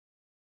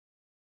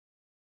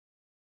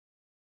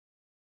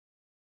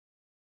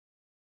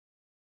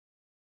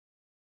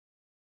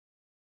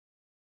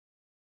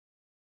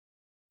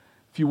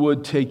If you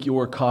would take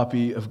your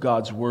copy of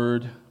God's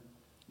Word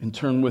and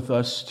turn with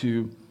us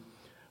to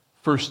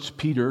 1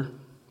 Peter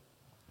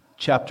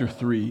chapter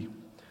 3.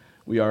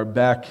 We are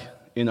back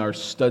in our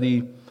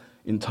study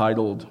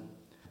entitled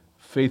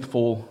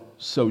Faithful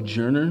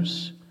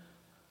Sojourners,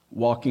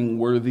 Walking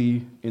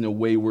Worthy in a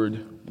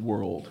Wayward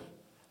World.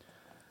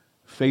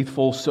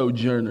 Faithful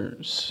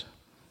sojourners.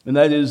 And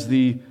that is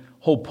the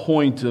whole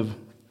point of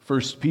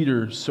 1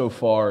 Peter so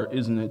far,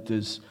 isn't it?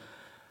 Is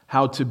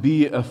how to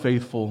be a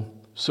faithful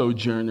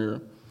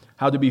sojourner,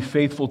 how to be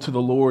faithful to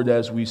the Lord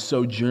as we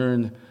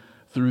sojourn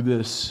through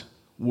this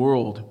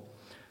world.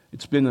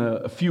 It's been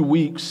a few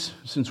weeks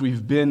since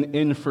we've been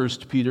in 1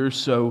 Peter,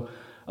 so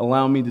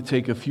allow me to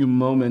take a few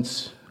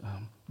moments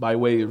by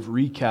way of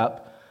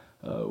recap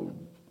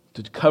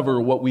to cover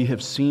what we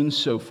have seen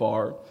so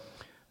far.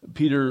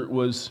 Peter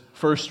was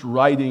first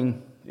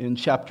writing in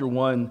chapter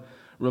 1,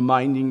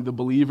 reminding the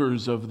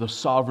believers of the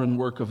sovereign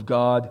work of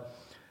God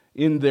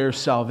in their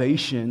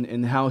salvation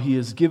and how He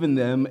has given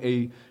them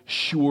a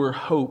sure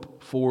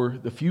hope for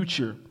the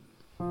future.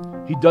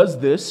 He does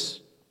this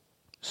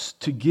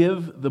to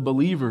give the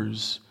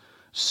believers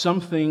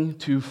something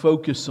to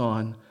focus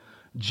on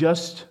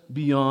just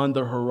beyond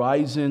the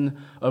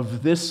horizon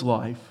of this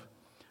life,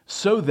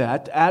 so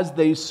that as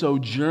they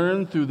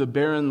sojourn through the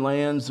barren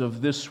lands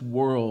of this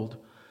world,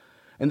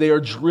 and they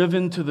are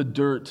driven to the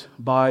dirt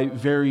by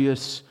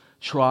various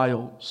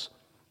trials,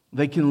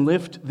 they can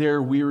lift their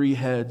weary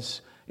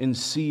heads and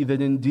see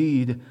that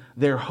indeed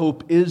their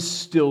hope is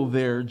still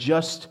there,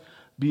 just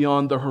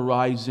beyond the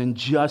horizon,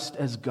 just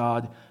as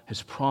God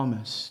has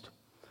promised.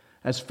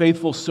 As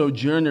faithful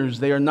sojourners,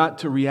 they are not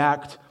to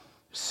react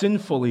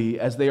sinfully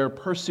as they are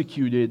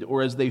persecuted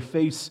or as they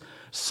face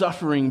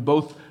suffering,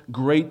 both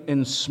great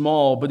and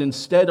small, but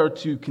instead are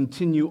to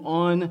continue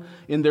on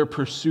in their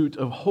pursuit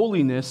of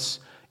holiness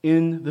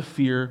in the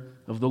fear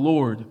of the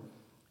Lord.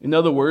 In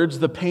other words,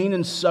 the pain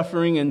and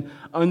suffering and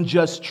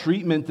unjust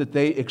treatment that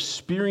they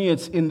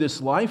experience in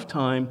this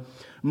lifetime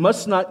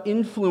must not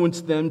influence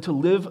them to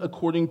live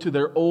according to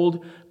their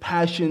old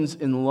passions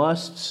and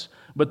lusts,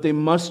 but they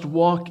must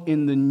walk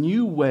in the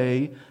new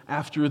way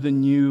after the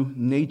new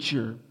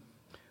nature.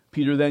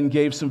 Peter then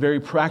gave some very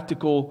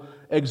practical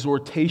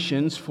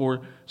exhortations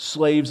for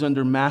slaves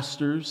under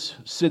masters,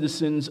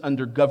 citizens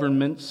under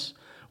governments,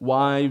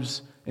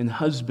 wives and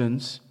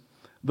husbands.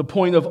 The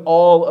point of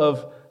all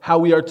of how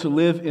we are to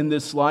live in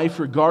this life,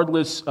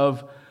 regardless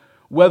of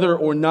whether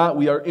or not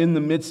we are in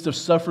the midst of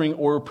suffering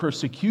or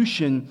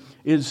persecution,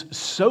 is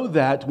so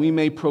that we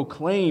may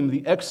proclaim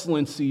the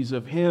excellencies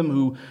of Him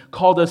who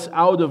called us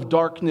out of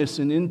darkness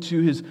and into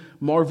His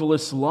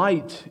marvelous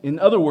light. In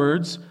other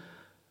words,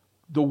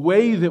 the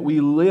way that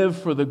we live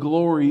for the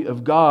glory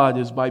of God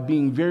is by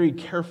being very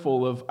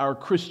careful of our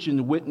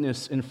Christian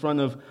witness in front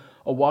of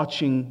a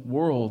watching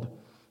world,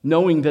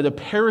 knowing that a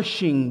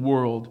perishing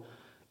world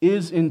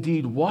is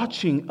indeed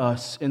watching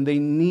us, and they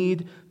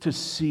need to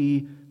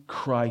see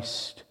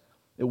Christ.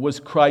 It was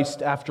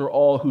Christ, after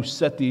all, who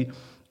set the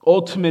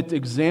ultimate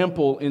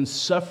example in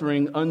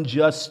suffering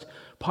unjust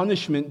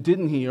punishment,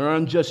 didn't He? Or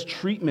unjust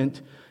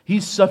treatment. He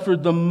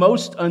suffered the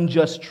most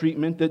unjust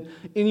treatment that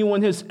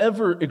anyone has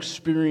ever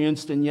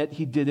experienced, and yet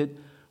He did it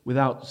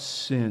without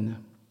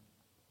sin.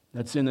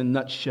 That's in a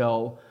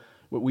nutshell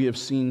what we have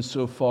seen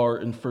so far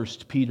in 1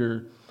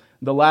 Peter.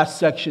 The last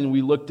section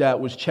we looked at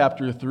was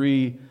chapter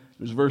 3.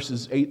 It was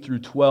verses 8 through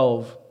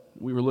 12.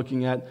 We were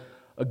looking at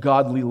a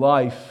godly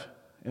life,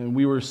 and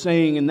we were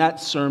saying in that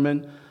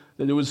sermon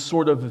that it was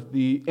sort of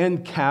the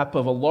end cap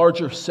of a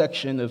larger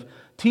section of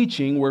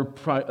teaching where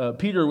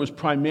Peter was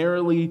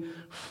primarily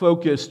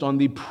focused on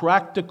the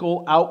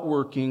practical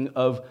outworking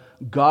of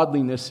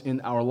godliness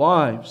in our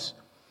lives.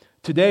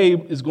 Today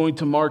is going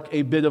to mark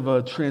a bit of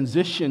a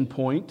transition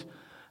point.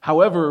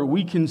 However,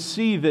 we can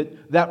see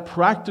that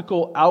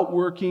practical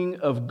outworking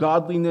of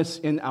godliness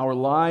in our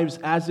lives,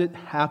 as it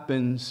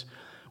happens,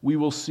 we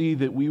will see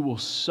that we will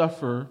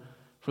suffer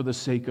for the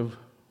sake of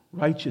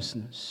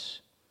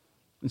righteousness.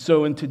 And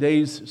so in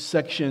today's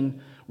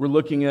section, we're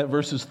looking at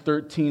verses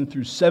 13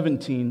 through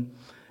 17,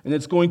 and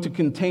it's going to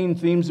contain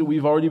themes that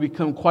we've already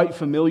become quite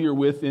familiar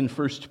with in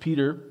 1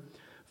 Peter,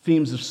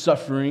 themes of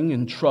suffering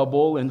and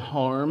trouble and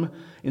harm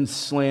and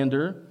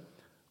slander.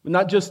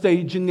 Not just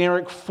a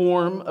generic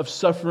form of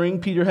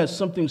suffering. Peter has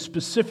something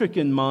specific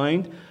in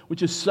mind,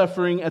 which is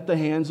suffering at the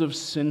hands of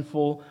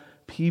sinful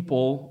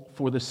people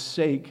for the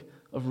sake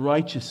of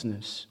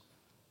righteousness.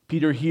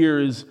 Peter here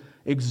is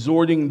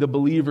exhorting the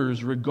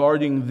believers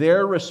regarding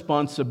their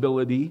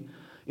responsibility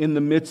in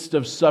the midst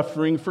of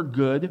suffering for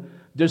good,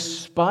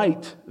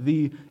 despite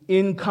the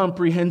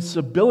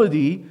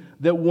incomprehensibility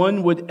that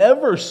one would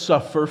ever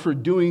suffer for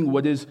doing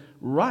what is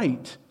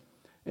right.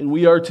 And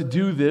we are to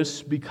do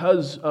this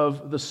because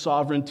of the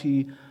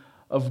sovereignty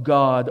of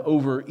God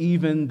over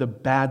even the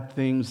bad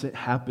things that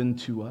happen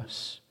to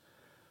us.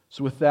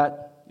 So with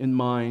that in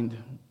mind,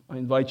 I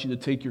invite you to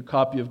take your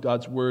copy of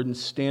God's Word and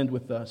stand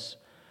with us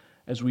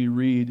as we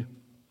read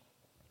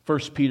 1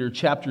 Peter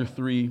chapter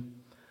 3.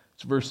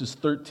 It's verses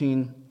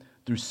 13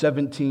 through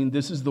 17.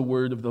 This is the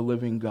word of the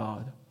living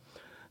God.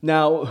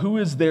 Now, who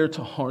is there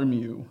to harm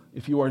you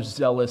if you are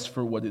zealous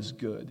for what is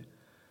good?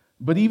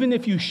 But even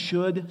if you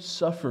should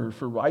suffer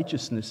for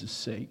righteousness'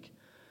 sake,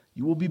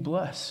 you will be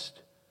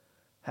blessed.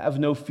 Have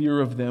no fear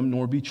of them,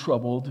 nor be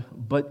troubled,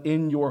 but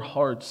in your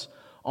hearts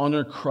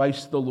honor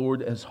Christ the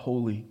Lord as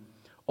holy,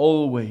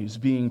 always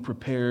being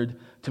prepared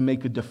to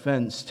make a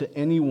defense to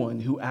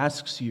anyone who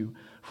asks you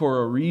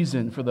for a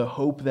reason for the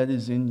hope that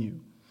is in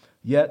you.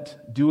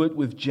 Yet do it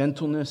with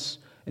gentleness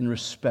and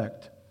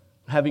respect,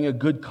 having a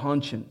good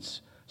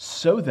conscience,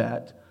 so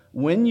that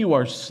when you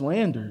are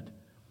slandered,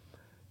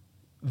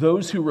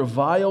 those who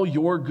revile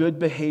your good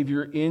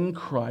behavior in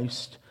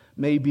Christ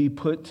may be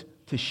put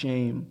to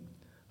shame.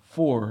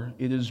 For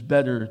it is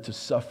better to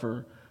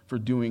suffer for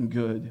doing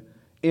good,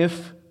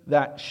 if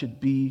that should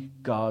be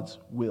God's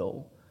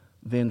will,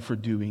 than for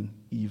doing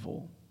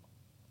evil.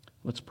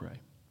 Let's pray.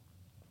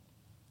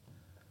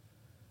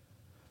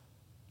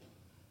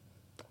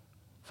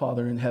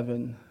 Father in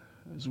heaven,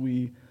 as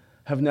we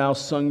have now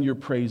sung your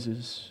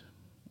praises,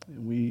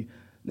 and we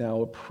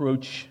now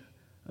approach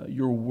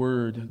your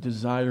word,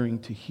 desiring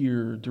to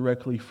hear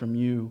directly from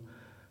you,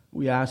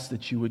 we ask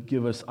that you would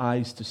give us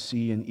eyes to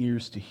see and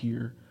ears to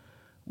hear.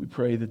 We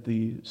pray that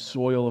the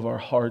soil of our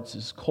hearts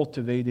is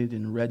cultivated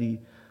and ready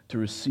to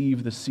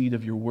receive the seed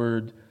of your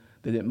word,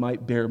 that it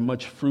might bear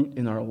much fruit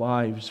in our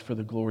lives for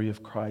the glory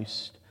of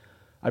Christ.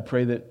 I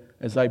pray that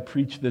as I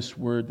preach this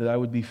word, that I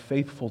would be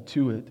faithful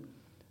to it,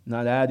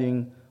 not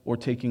adding or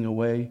taking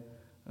away,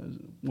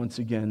 once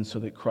again, so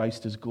that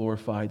Christ is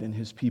glorified and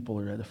his people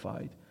are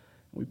edified.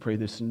 We pray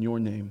this in your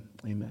name.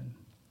 Amen.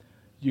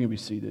 You can be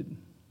seated.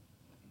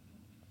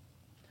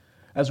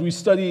 As we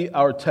study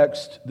our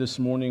text this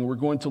morning, we're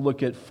going to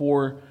look at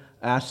 4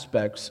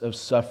 aspects of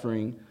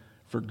suffering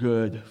for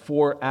good.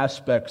 4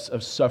 aspects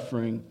of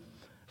suffering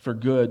for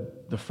good.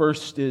 The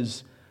first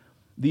is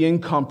the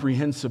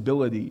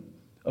incomprehensibility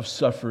of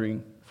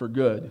suffering for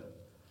good.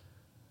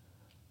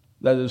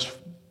 That is,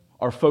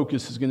 our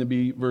focus is going to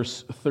be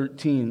verse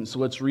 13. So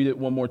let's read it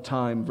one more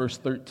time. Verse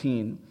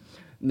 13.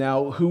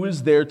 Now, who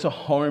is there to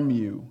harm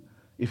you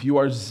if you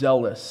are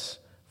zealous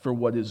for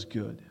what is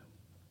good?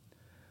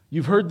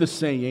 You've heard the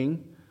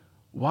saying,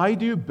 why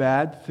do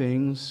bad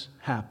things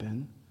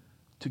happen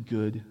to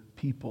good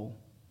people?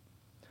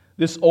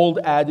 This old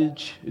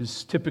adage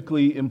is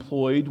typically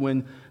employed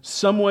when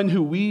someone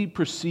who we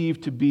perceive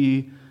to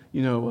be, a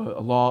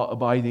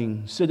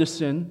law-abiding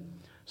citizen,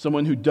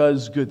 someone who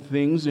does good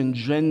things and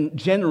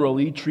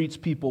generally treats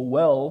people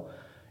well,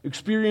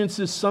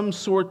 experiences some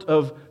sort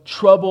of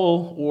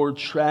trouble or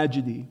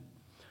tragedy.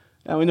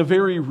 Now, in a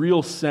very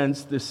real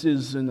sense, this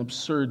is an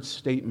absurd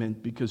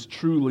statement because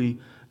truly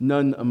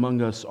none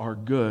among us are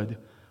good.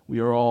 We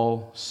are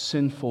all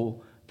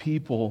sinful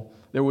people.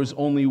 There was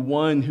only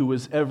one who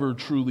was ever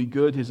truly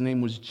good. His name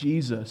was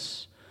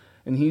Jesus.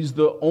 And he's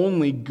the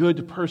only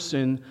good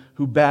person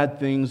who bad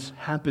things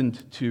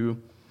happened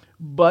to.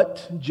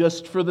 But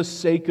just for the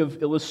sake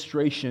of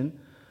illustration,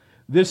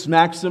 this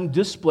maxim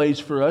displays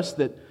for us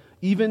that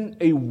even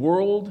a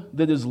world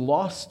that is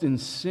lost in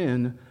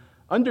sin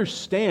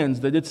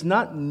understands that it's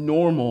not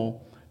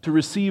normal to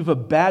receive a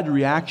bad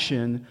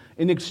reaction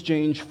in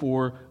exchange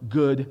for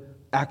good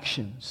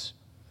actions.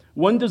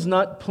 One does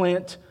not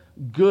plant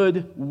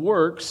good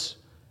works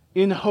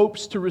in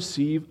hopes to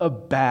receive a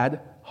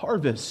bad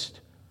harvest.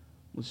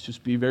 Let's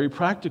just be very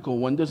practical.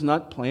 One does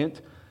not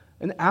plant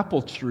an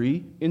apple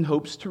tree in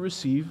hopes to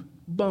receive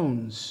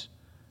bones.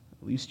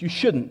 At least you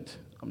shouldn't.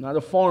 I'm not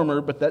a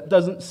farmer, but that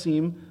doesn't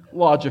seem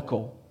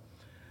logical.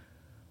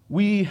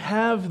 We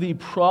have the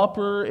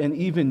proper and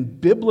even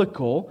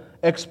biblical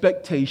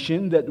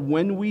expectation that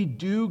when we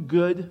do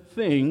good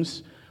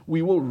things,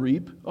 we will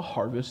reap a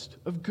harvest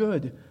of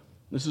good.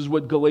 This is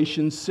what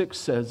Galatians 6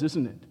 says,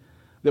 isn't it?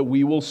 That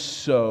we will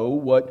sow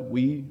what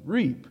we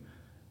reap.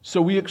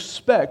 So we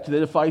expect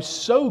that if I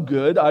sow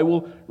good, I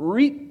will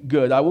reap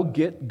good. I will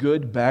get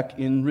good back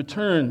in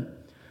return.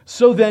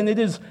 So then it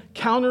is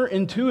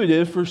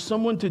counterintuitive for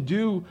someone to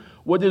do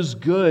what is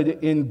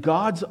good in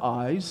God's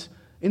eyes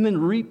and then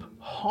reap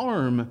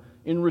harm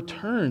in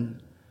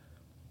return.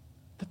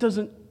 That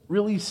doesn't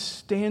really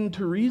stand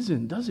to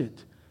reason, does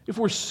it? If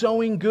we're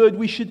sowing good,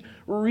 we should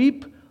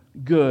reap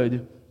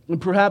good.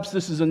 And perhaps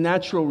this is a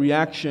natural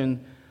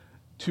reaction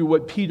to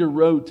what Peter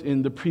wrote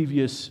in the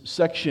previous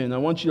section. I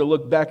want you to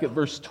look back at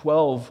verse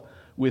 12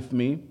 with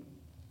me.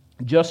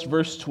 Just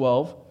verse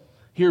 12.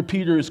 Here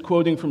Peter is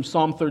quoting from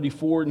Psalm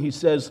 34, and he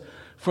says,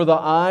 "For the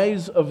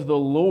eyes of the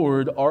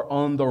Lord are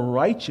on the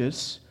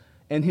righteous,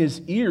 and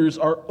his ears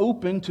are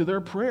open to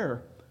their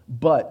prayer.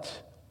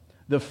 But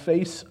the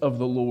face of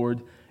the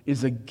Lord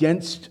is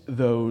against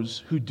those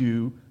who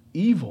do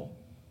evil."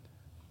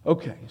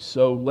 Okay,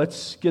 so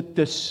let's get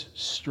this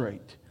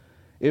straight.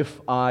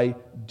 If I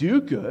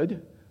do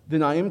good,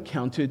 then I am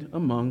counted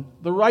among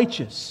the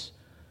righteous.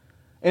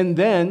 And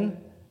then,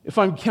 if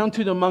I'm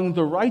counted among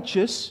the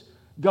righteous,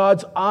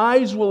 God's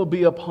eyes will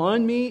be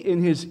upon me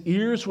and his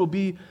ears will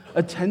be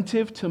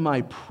attentive to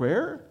my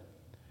prayer.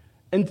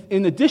 And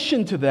in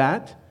addition to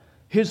that,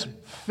 his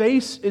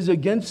face is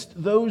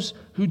against those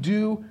who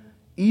do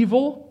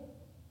evil.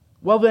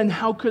 well then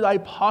how could I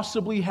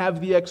possibly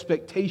have the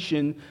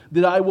expectation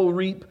that I will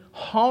reap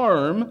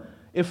harm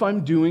if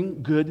I'm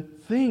doing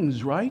good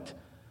things, right?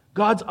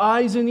 God's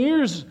eyes and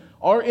ears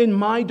are in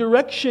my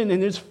direction,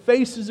 and His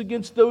face is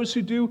against those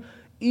who do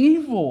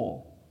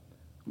evil.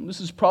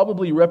 This is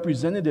probably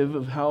representative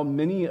of how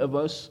many of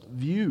us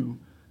view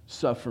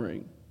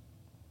suffering.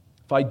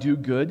 If I do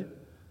good,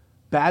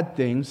 bad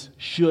things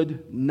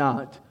should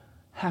not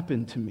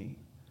happen to me.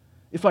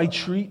 If I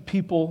treat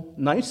people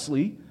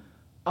nicely,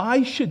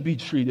 I should be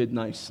treated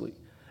nicely.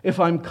 If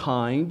I'm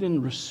kind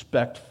and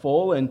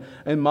respectful and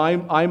I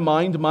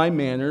mind my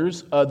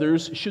manners,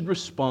 others should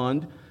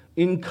respond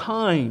in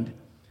kind,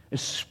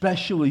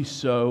 especially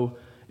so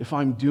if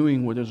I'm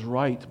doing what is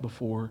right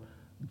before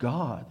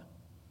God.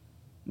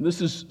 And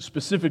this is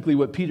specifically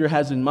what Peter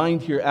has in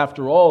mind here,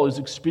 after all, is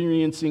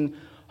experiencing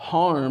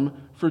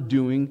harm for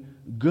doing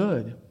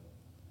good.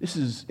 This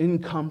is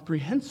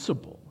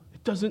incomprehensible.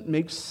 It doesn't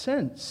make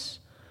sense.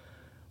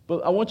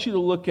 But I want you to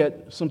look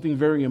at something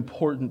very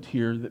important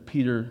here that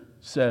Peter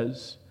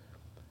says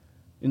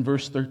in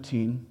verse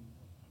 13.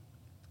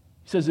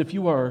 He says, if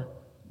you are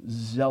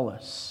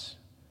zealous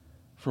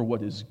for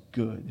what is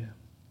good.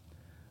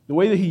 The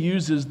way that he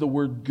uses the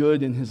word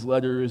good in his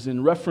letter is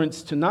in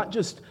reference to not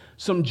just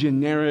some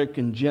generic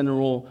and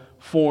general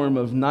form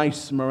of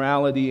nice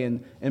morality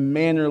and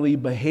mannerly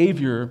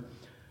behavior.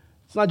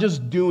 It's not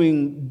just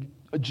doing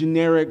a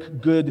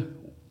generic good,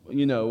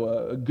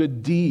 a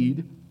good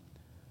deed,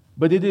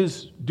 but it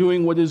is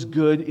doing what is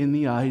good in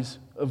the eyes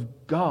of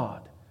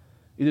God.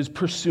 It is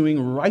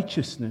pursuing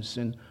righteousness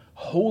and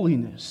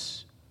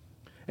holiness.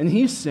 And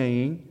he's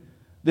saying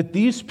that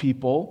these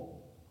people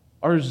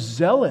are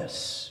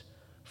zealous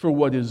for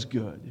what is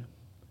good.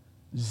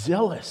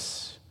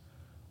 Zealous.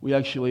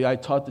 I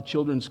taught the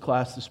children's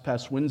class this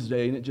past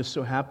Wednesday, and it just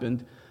so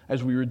happened,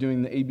 as we were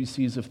doing the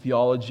ABCs of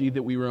theology,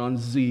 that we were on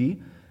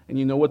Z. And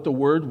you know what the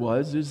word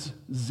was? Is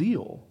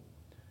zeal.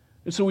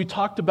 And so we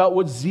talked about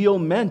what zeal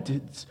meant.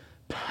 It's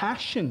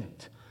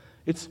passionate.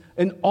 It's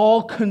an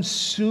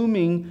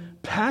all-consuming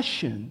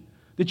passion.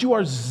 That you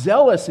are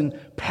zealous and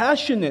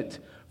passionate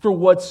for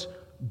what's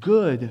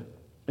good.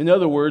 In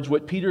other words,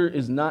 what Peter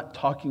is not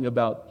talking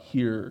about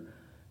here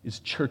is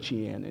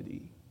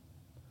churchianity.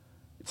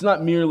 It's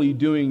not merely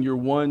doing your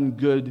one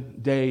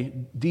good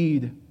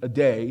deed a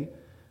day,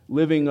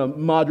 living a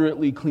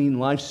moderately clean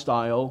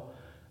lifestyle,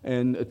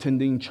 and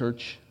attending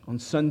church on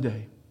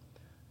Sunday.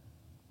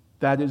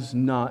 That is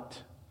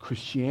not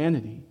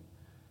Christianity.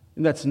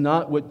 And that's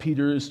not what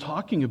Peter is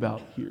talking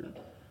about here.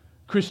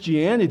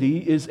 Christianity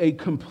is a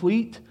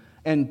complete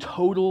and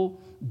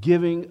total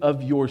giving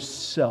of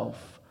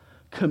yourself,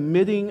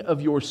 committing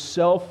of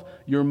yourself,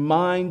 your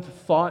mind,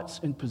 thoughts,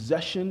 and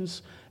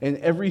possessions, and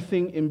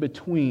everything in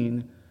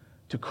between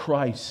to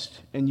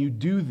Christ. And you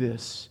do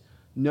this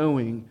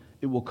knowing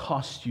it will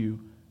cost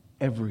you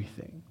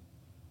everything.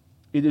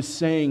 It is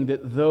saying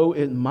that though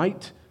it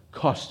might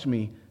cost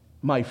me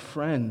my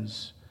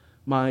friends,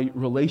 my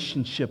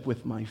relationship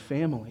with my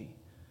family,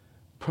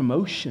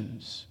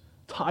 promotions,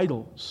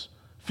 titles,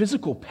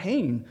 physical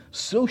pain,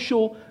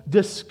 social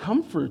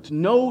discomfort,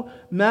 no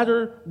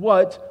matter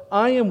what,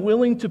 I am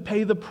willing to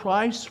pay the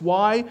price.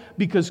 Why?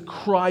 Because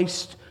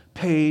Christ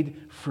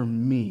paid for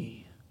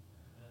me.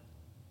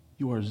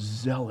 You are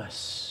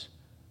zealous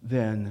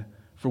then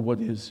for what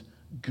is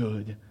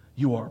good.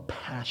 You are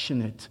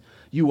passionate.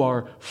 You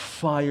are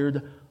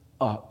fired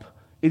up.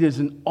 It is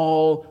an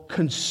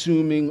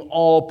all-consuming,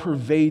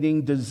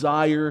 all-pervading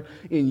desire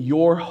in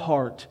your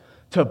heart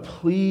to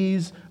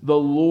please the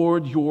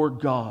Lord your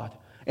God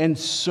and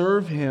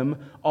serve Him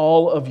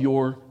all of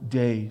your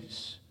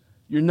days.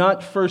 You're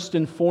not first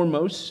and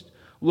foremost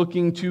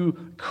looking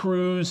to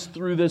cruise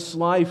through this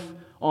life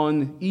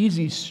on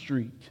easy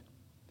street.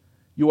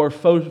 You are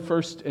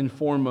first and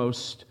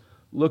foremost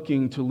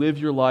looking to live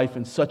your life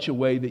in such a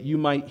way that you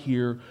might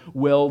hear,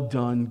 "Well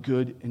done,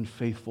 good and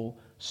faithful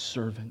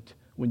servant,"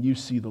 when you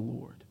see the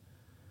Lord.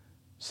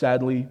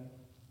 Sadly,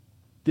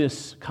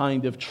 this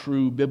kind of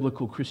true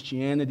biblical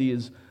Christianity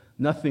is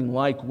nothing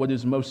like what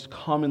is most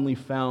commonly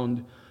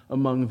found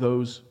among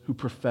those who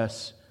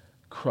profess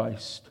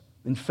Christ.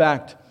 In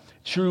fact,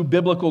 true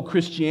biblical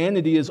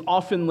Christianity is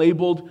often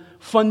labeled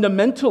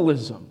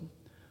fundamentalism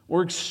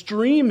or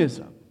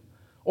extremism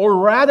or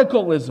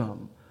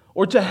radicalism,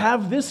 or to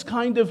have this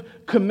kind of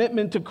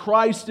commitment to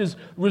Christ is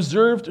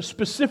reserved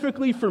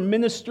specifically for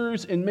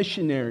ministers and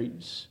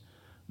missionaries,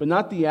 but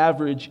not the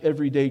average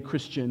everyday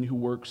Christian who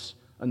works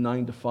a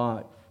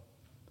 9-to-5.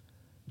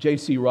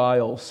 J.C.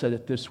 Ryle said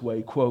it this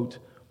way, quote,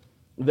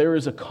 "There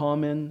is a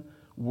common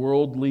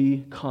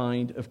worldly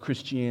kind of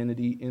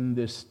Christianity in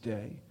this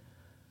day,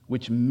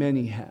 which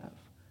many have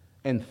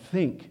and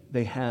think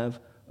they have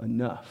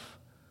enough.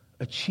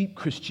 A cheap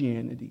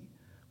Christianity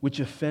which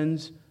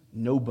offends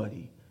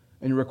nobody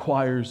and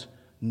requires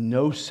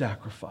no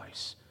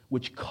sacrifice,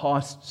 which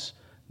costs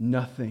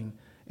nothing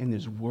and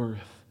is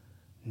worth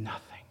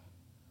nothing."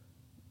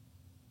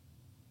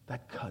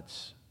 That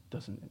cuts,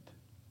 doesn't it?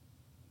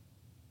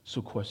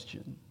 So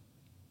question,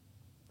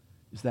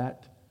 is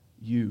that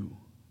you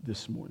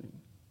this morning?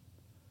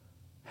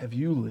 have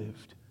you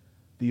lived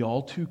the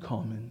all too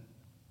common,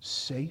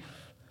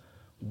 safe,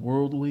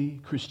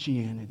 worldly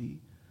Christianity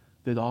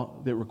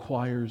that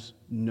requires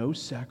no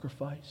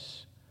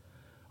sacrifice?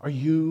 Are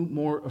you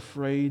more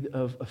afraid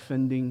of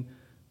offending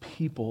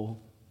people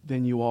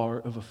than you are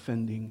of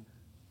offending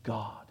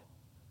God?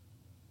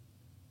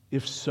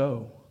 If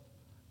so,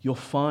 you'll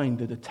find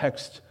that a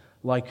text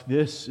like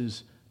this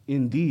is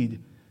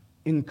indeed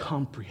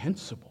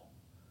incomprehensible.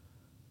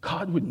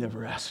 God would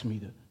never ask me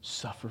to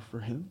suffer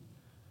for Him.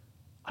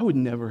 I would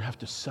never have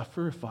to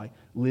suffer if I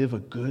live a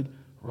good,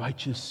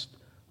 righteous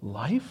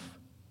life.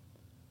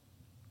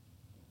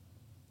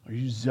 Are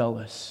you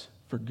zealous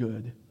for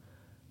good?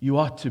 You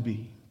ought to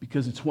be,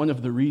 because it's one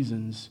of the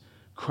reasons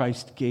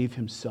Christ gave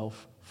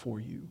Himself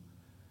for you.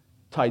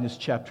 Titus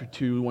chapter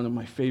 2, one of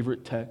my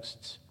favorite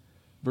texts,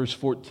 verse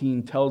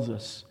 14 tells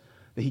us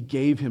that He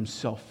gave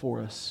Himself for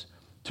us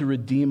to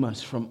redeem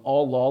us from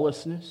all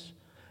lawlessness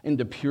and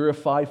to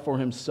purify for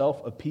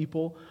Himself a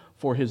people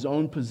for His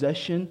own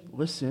possession,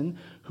 listen,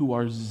 who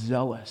are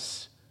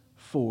zealous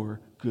for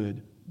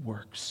good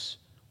works.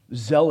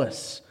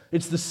 Zealous.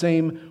 It's the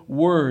same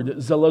word,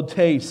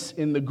 zelotes,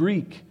 in the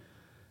Greek.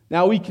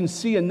 Now we can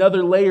see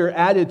another layer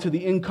added to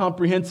the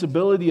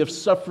incomprehensibility of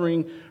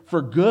suffering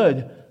for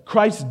good.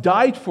 Christ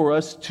died for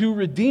us to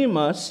redeem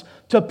us,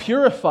 to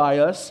purify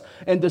us,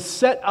 and to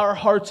set our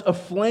hearts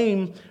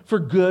aflame for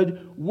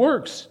good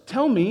works.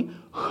 Tell me,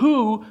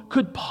 who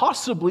could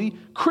possibly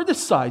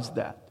criticize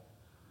that?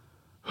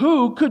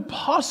 Who could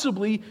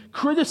possibly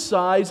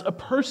criticize a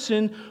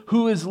person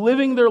who is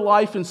living their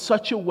life in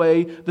such a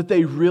way that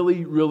they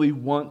really, really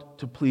want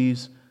to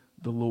please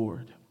the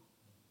Lord?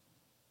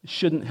 It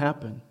shouldn't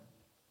happen.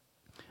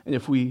 And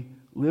if we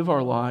live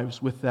our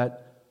lives with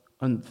that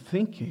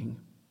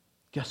unthinking,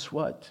 guess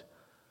what?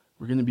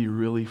 We're going to be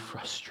really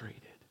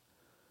frustrated.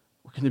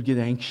 We're going to get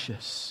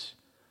anxious.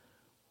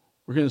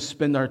 We're going to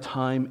spend our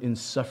time in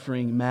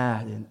suffering,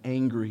 mad and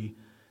angry,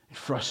 and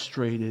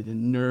frustrated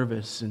and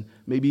nervous and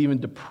maybe even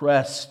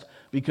depressed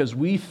because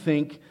we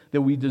think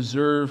that we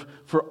deserve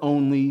for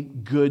only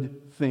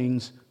good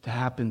things to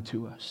happen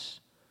to us.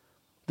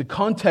 The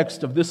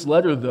context of this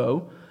letter,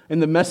 though,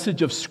 and the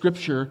message of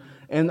Scripture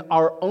and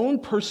our own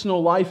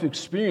personal life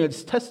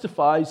experience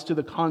testifies to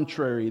the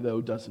contrary,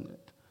 though, doesn't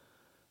it?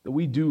 That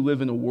we do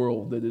live in a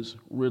world that is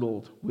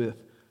riddled with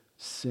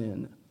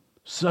sin.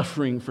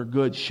 Suffering for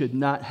good should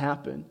not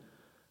happen,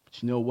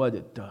 but you know what?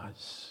 It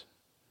does.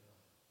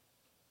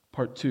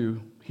 Part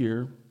 2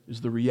 here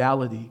is the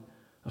reality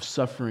of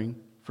suffering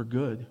for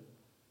good.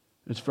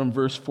 It's from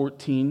verse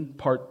 14,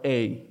 part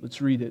A.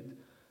 Let's read it.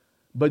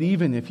 But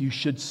even if you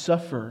should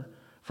suffer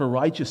for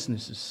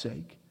righteousness'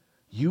 sake,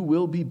 you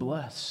will be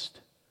blessed.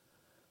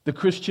 The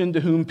Christians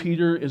to whom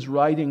Peter is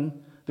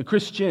writing,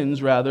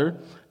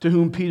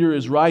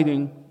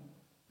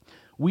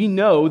 we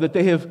know that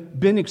they have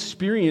been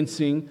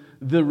experiencing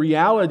the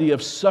reality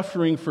of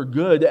suffering for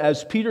good,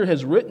 as Peter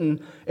has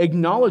written,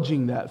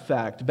 acknowledging that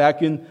fact.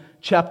 Back in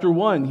chapter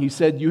 1, he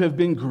said, "You have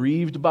been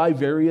grieved by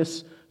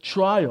various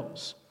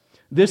trials."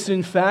 This,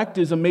 in fact,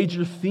 is a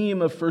major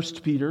theme of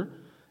 1 Peter.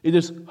 It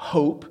is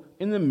hope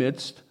in the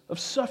midst of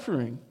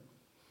suffering.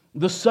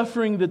 The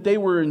suffering that they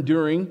were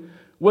enduring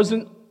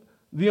wasn't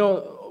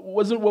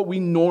what we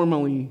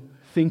normally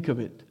think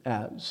of it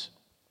as.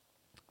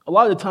 A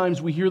lot of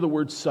times we hear the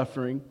word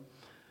suffering,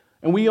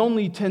 and we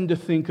only tend to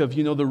think of,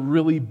 the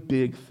really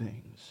big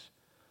things,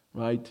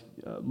 right?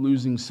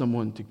 Losing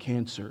someone to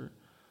cancer,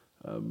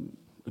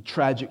 a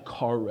tragic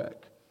car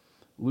wreck,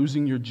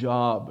 losing your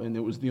job, and it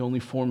was the only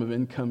form of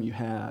income you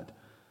had.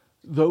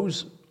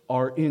 Those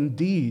are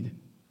indeed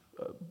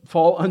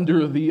fall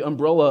under the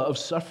umbrella of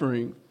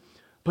suffering,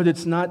 but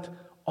it's not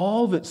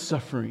all that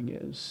suffering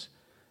is.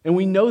 And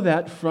we know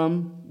that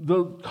from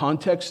the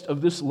context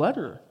of this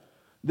letter.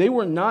 They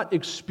were not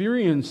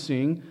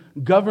experiencing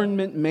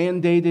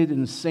government-mandated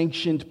and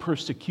sanctioned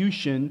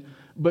persecution,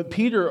 but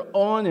Peter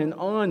on and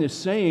on is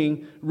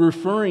saying,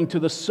 referring to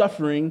the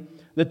suffering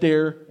that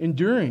they're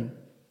enduring.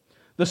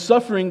 The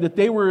suffering that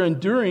they were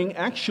enduring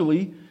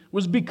actually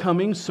was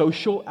becoming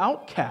social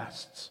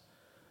outcasts.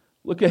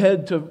 Look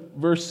ahead to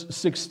verse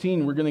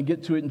 16. We're going to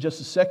get to it in just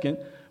a second.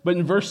 But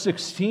in verse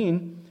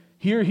 16,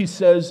 here he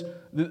says,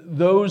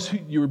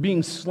 you're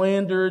being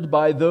slandered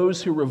by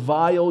those who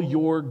revile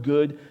your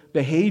good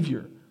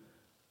behavior.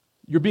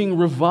 You're being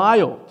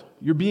reviled.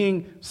 You're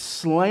being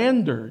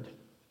slandered.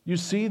 You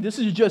see, this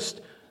is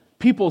just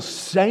people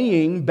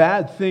saying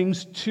bad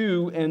things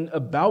to and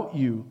about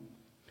you.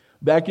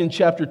 Back in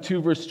chapter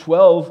 2, verse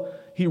 12,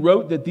 he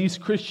wrote that these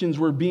Christians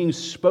were being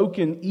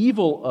spoken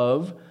evil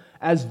of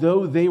as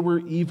though they were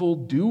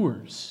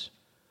evildoers.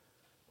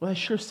 Well, that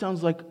sure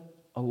sounds like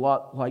a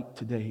lot like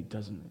today,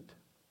 doesn't it?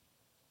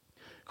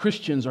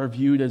 Christians are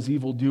viewed as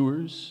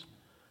evildoers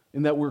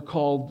in that we're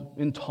called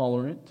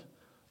intolerant,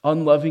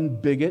 unloving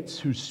bigots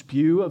who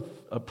spew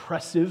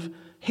oppressive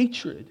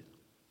hatred.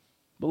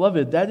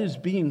 Beloved, that is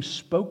being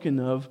spoken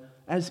of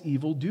as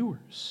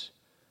evildoers.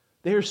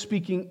 They are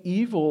speaking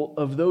evil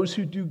of those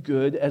who do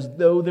good as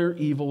though they're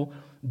evil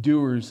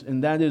doers.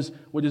 And that is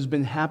what has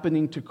been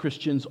happening to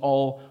Christians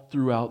all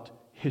throughout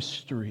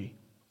history.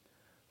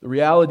 The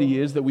reality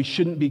is that we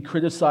shouldn't be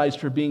criticized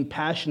for being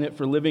passionate,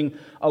 for living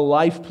a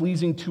life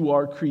pleasing to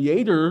our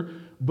Creator,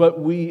 but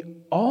we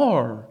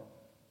are.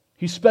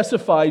 He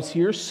specifies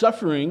here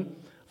suffering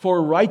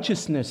for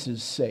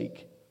righteousness'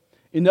 sake.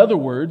 In other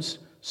words,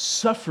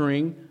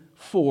 suffering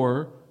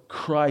for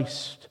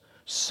Christ,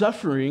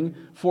 suffering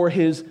for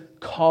His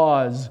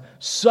cause,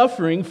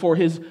 suffering for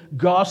His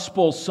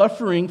gospel,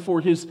 suffering for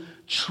His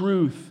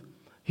truth.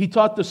 He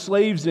taught the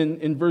slaves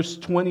in verse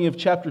 20 of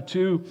chapter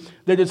 2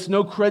 that it's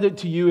no credit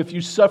to you if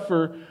you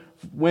suffer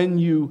when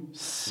you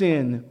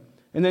sin.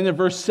 And then in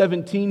verse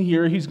 17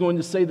 here, he's going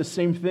to say the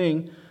same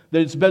thing,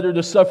 that it's better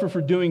to suffer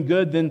for doing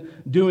good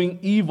than doing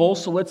evil.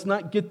 So let's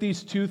not get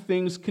these two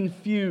things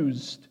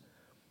confused.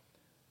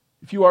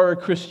 If you are a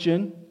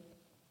Christian,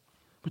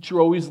 but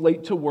you're always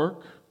late to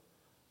work,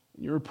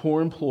 you're a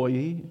poor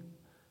employee,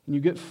 and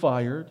you get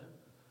fired,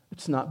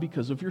 it's not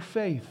because of your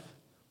faith.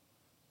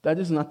 That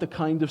is not the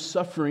kind of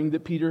suffering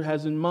that Peter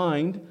has in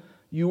mind.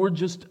 You are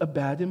just a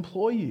bad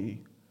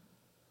employee.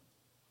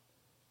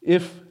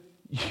 If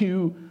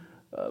you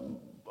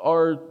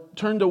are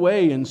turned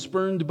away and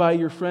spurned by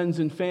your friends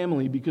and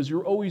family because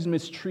you're always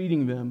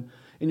mistreating them,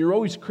 and you're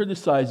always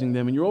criticizing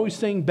them, and you're always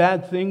saying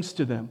bad things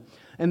to them,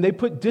 and they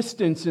put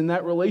distance in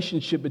that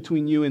relationship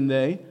between you and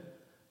they,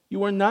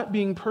 you are not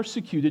being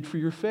persecuted for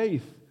your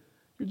faith.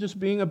 You're just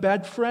being a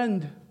bad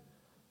friend.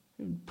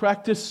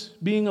 Practice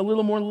being a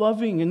little more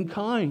loving and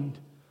kind.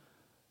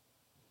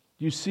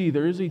 You see,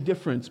 there is a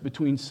difference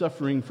between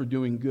suffering for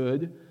doing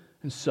good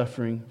and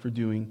suffering for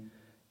doing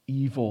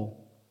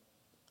evil.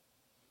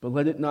 But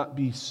let it not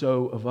be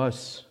so of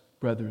us,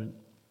 brethren.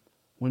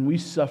 When we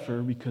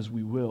suffer, because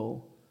we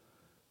will,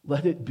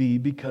 let it be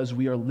because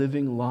we are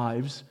living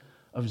lives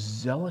of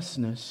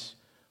zealousness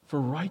for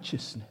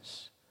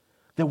righteousness.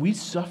 That we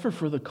suffer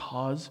for the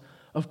cause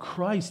of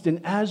Christ.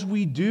 And as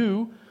we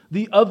do,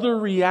 the other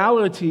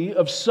reality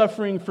of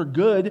suffering for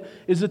good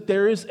is that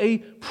there is a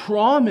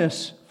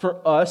promise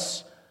for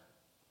us,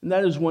 and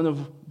that is one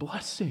of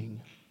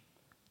blessing.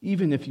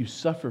 Even if you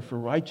suffer for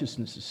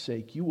righteousness'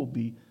 sake, you will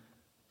be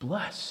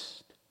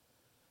blessed.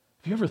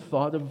 Have you ever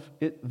thought of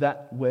it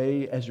that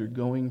way as you're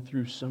going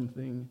through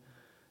something,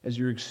 as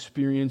you're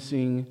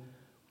experiencing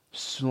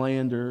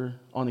slander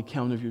on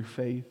account of your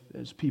faith,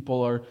 as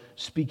people are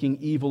speaking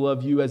evil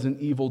of you as an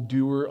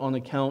evildoer on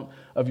account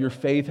of your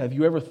faith? Have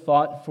you ever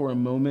thought for a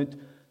moment,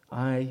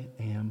 I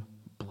am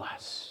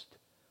blessed?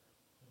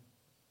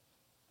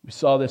 We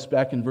saw this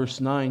back in verse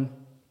 9.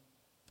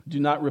 Do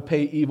not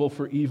repay evil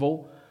for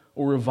evil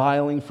or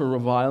reviling for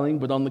reviling,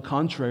 but on the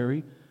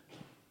contrary,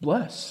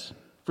 bless.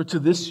 For to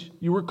this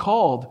you were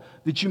called,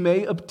 that you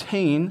may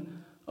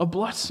obtain a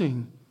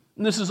blessing.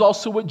 And this is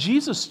also what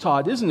Jesus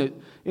taught, isn't it?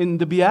 In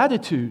the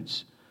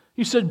Beatitudes.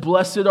 He said,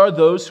 blessed are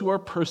those who are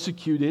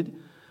persecuted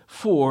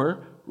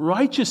for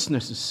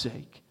righteousness'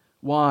 sake.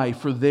 Why?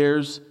 For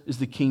theirs is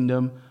the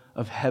kingdom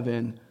of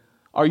heaven.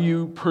 Are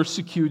you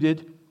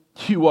persecuted?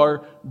 You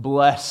are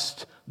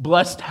blessed.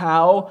 Blessed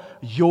how?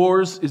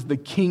 Yours is the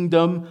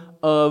kingdom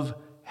of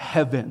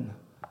heaven.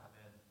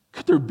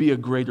 Could there be a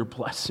greater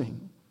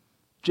blessing?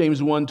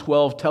 James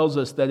 1:12 tells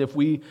us that if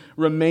we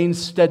remain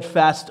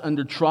steadfast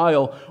under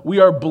trial, we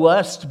are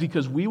blessed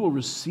because we will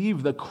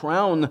receive the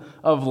crown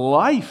of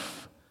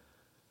life.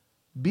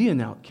 Be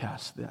an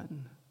outcast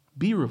then.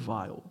 Be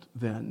reviled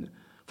then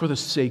for the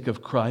sake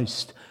of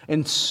Christ.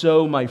 And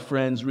so, my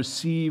friends,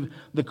 receive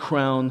the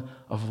crown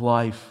of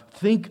life.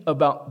 Think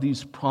about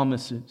these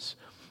promises,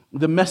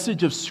 the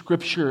message of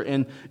Scripture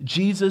and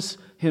Jesus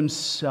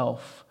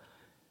Himself.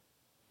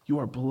 You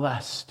are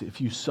blessed if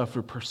you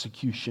suffer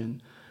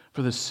persecution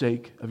for the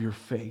sake of your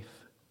faith.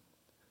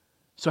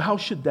 So how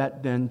should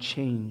that then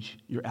change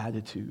your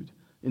attitude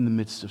in the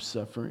midst of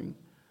suffering?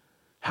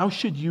 How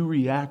should you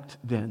react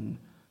then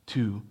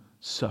to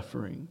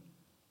suffering?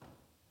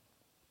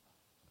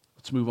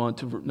 Let's move on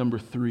to number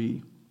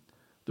 3,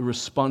 the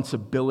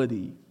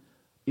responsibility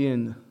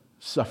in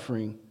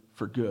suffering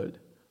for good,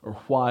 or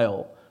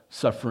while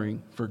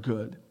suffering for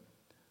good.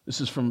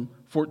 This is from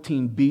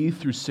 14b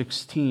through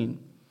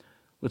 16.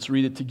 Let's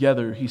read it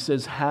together. He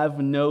says, have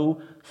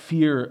no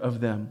fear of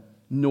them,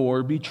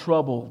 nor be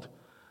troubled,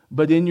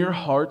 but in your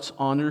hearts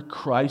honor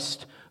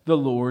Christ the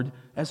Lord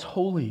as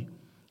holy,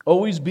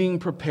 always being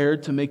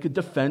prepared to make a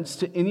defense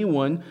to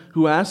anyone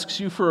who asks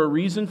you for a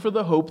reason for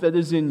the hope that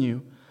is in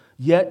you.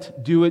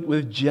 Yet do it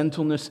with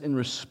gentleness and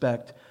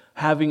respect,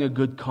 having a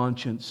good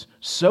conscience,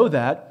 so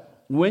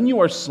that when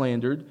you are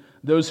slandered,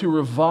 those who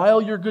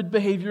revile your good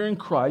behavior in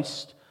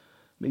Christ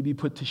may be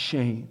put to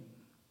shame.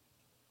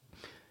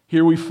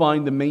 Here we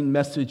find the main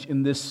message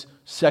in this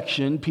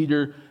section.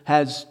 Peter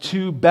has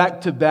 2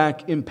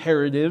 back-to-back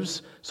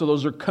imperatives, so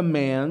those are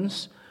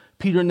commands.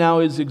 Peter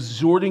now is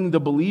exhorting the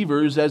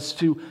believers as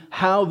to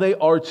how they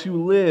are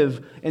to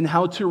live and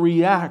how to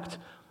react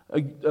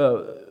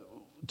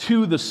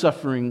to the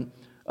suffering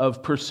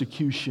of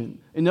persecution.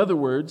 In other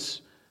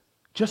words,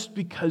 just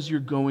because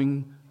you're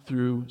going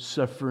through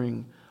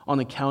suffering on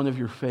account of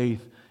your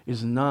faith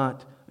is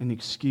not an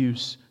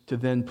excuse to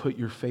then put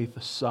your faith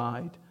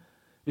aside.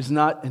 Is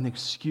not an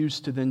excuse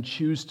to then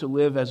choose to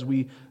live as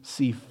we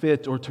see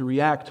fit or to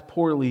react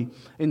poorly.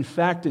 In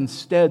fact,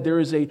 instead, there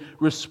is a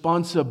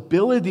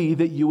responsibility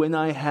that you and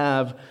I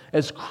have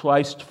as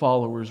Christ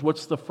followers.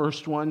 What's the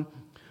first one?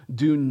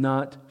 Do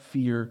not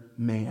fear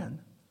man.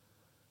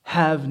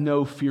 Have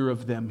no fear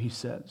of them, he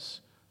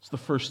says. It's the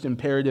first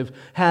imperative.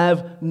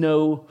 Have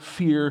no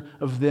fear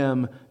of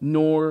them,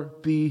 nor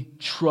be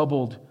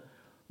troubled.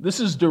 This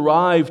is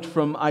derived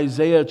from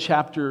Isaiah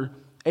chapter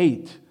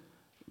 8.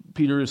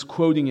 Peter is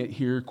quoting it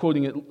here,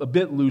 quoting it a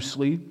bit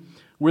loosely,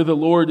 where the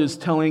Lord is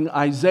telling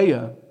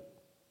Isaiah,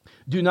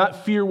 do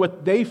not fear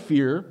what they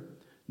fear,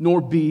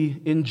 nor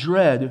be in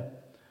dread.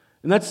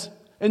 And that's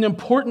an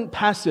important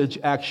passage,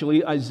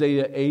 actually,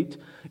 Isaiah 8,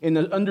 in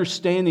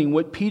understanding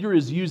what Peter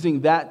is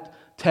using that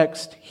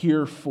text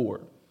here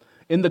for.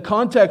 In the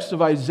context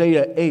of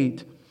Isaiah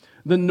 8,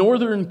 the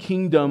northern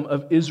kingdom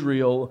of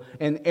Israel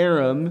and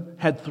Aram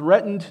had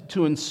threatened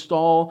to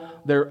install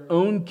their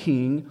own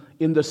king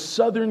in the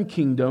southern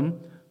kingdom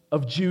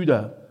of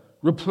Judah,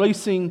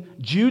 replacing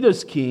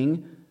Judah's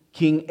king,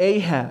 King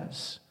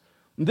Ahaz.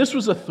 And this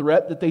was a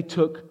threat that they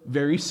took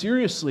very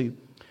seriously,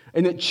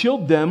 and it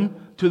chilled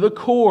them to the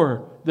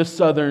core, the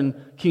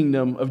southern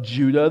kingdom of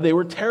Judah. They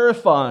were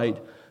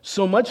terrified,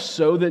 so much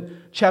so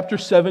that chapter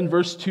 7,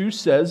 verse 2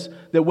 says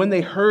that when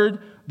they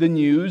heard the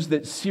news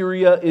that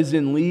Syria is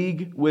in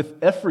league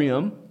with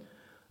Ephraim,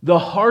 the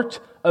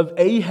heart of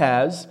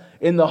Ahaz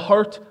and the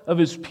heart of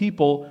his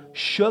people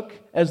shook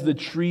as the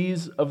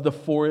trees of the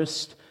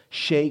forest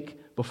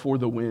shake before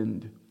the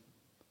wind.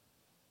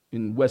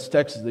 In West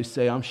Texas, they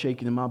say, I'm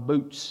shaking in my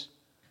boots.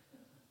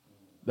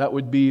 That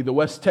would be the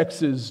West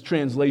Texas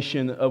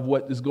translation of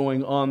what is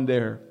going on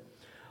there.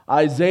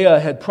 Isaiah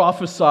had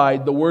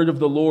prophesied the word of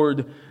the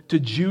Lord to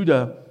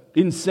Judah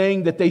in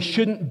saying that they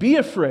shouldn't be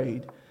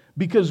afraid,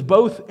 because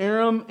both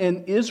Aram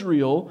and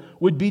Israel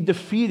would be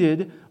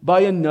defeated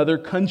by another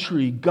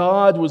country.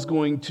 God was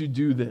going to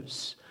do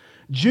this.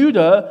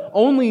 Judah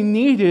only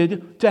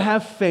needed to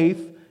have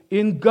faith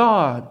in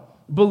God,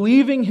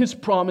 believing His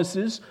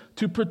promises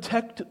to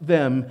protect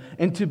them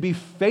and to be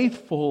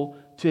faithful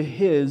to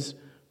His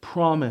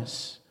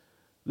promise.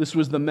 This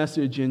was the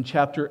message in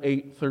chapter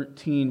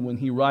 8:13 when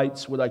he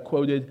writes what I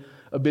quoted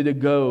a bit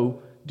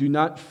ago, do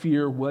not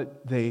fear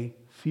what they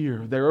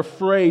fear. They're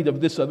afraid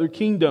of this other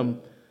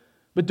kingdom.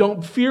 But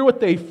don't fear what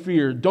they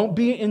fear. Don't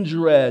be in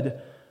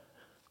dread.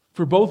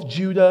 For both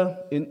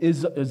Judah in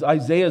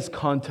Isaiah's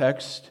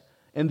context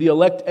and the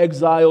elect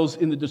exiles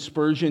in the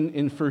dispersion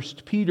in 1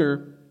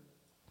 Peter,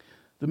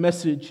 the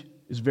message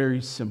is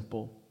very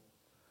simple.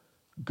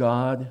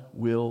 God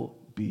will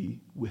be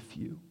with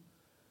you.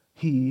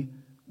 He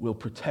will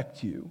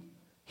protect you.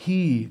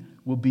 He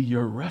will be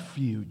your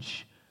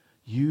refuge.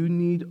 You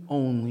need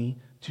only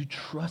to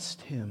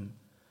trust Him.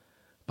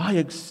 By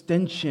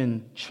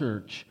extension,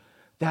 church,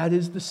 that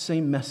is the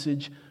same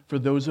message for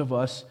those of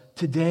us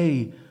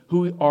today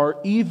who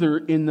are either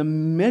in the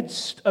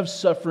midst of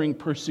suffering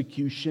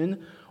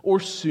persecution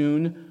or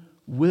soon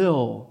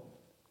will.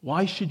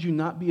 Why should you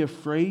not be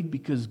afraid?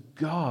 Because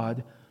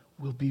God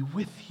will be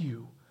with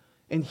you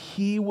and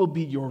He will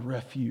be your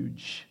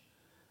refuge.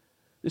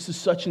 This is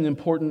such an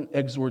important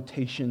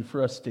exhortation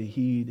for us to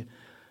heed.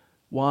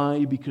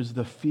 Why? Because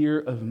the fear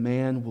of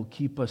man will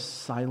keep us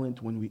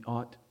silent when we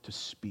ought to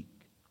speak.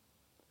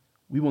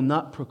 We will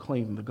not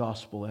proclaim the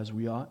gospel as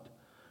we ought.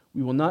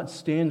 We will not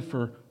stand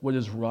for what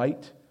is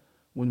right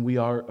when we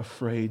are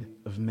afraid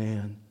of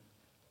man.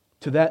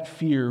 To that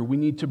fear, we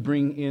need to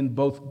bring in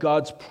both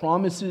God's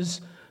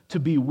promises to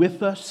be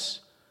with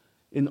us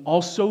and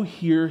also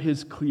hear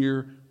His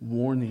clear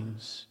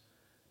warnings.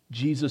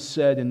 Jesus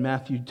said in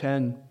Matthew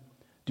 10,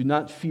 do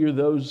not fear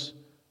those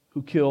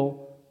who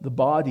kill the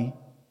body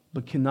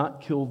but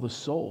cannot kill the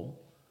soul.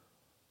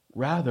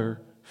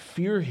 Rather,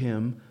 fear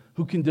Him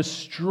who can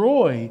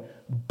destroy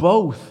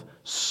both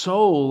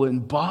soul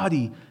and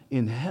body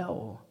in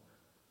hell.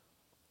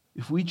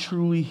 If we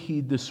truly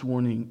heed this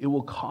warning, it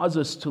will cause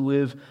us to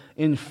live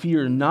in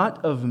fear,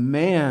 not of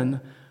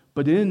man,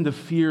 but in the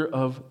fear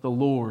of the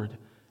Lord.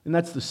 And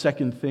that's the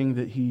second thing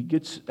that he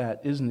gets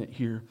at, isn't it,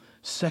 here?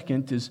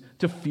 Second is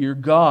to fear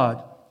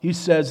God. He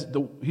says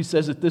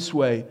it this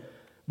way,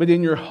 but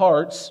in your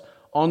hearts,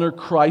 honor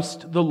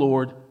Christ the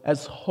Lord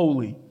as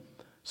holy.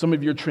 Some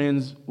of your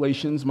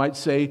translations might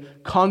say,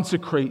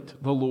 consecrate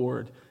the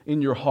Lord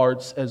in your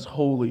hearts as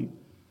holy.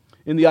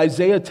 In the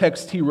Isaiah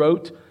text he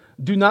wrote,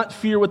 do not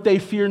fear what they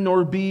fear,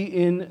 nor be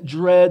in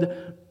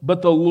dread,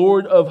 but the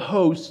Lord of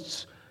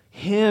hosts,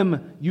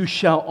 Him you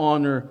shall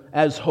honor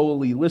as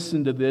holy.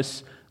 Listen to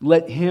this.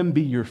 Let Him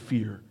be your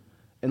fear,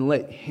 and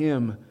let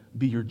Him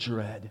be your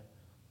dread.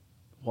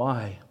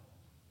 Why?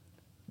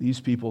 These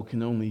people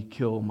can only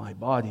kill my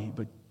body,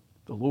 but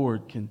the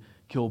Lord can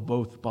kill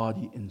both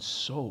body and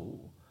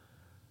soul.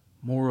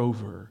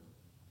 Moreover,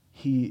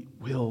 He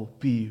will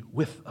be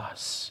with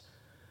us.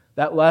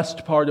 That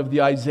last part of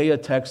the Isaiah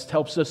text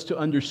helps us to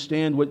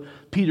understand what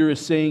Peter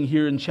is saying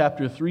here in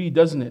chapter 3,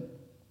 doesn't it?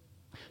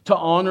 To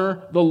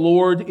honor the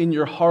Lord in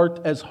your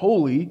heart as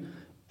holy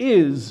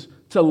is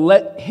to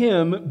let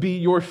Him be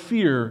your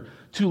fear,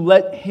 to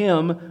let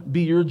Him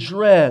be your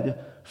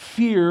dread.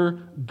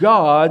 Fear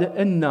God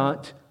and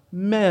not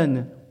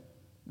men.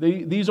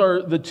 These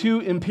are the two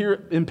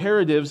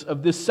imperatives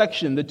of this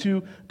section, the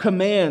two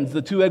commands,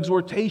 the two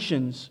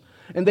exhortations.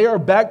 And they are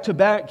back to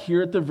back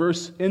here at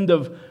the end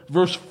of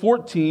verse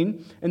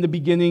 14 and the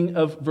beginning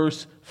of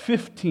verse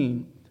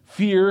 15.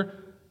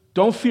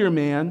 Don't fear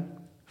man,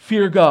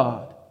 fear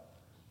God.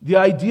 The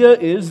idea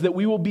is that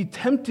we will be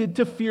tempted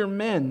to fear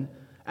men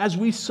as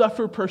we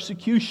suffer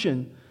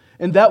persecution,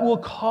 and that will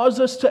cause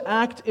us to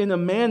act in a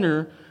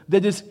manner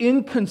that is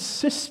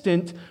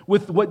inconsistent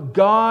with what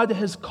God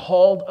has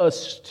called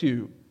us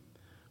to.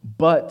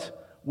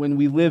 But when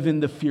we live in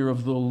the fear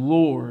of the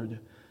Lord,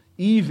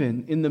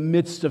 even in the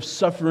midst of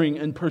suffering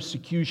and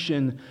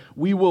persecution,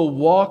 we will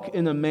walk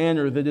in a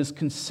manner that is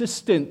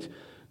consistent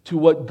to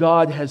what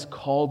God has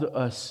called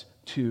us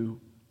to.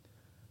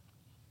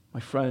 My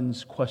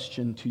friends,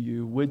 question to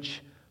you,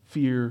 which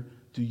fear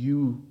do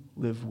you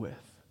live with?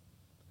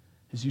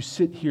 As you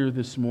sit here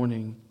this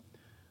morning,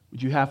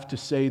 would you have to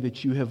say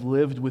that you have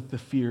lived with the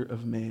fear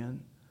of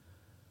man?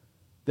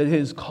 That it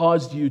has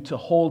caused you to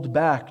hold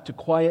back, to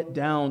quiet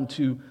down,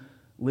 to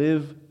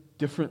live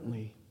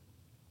differently?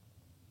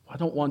 I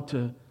don't want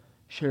to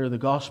share the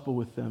gospel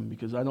with them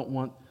because I don't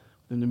want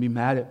them to be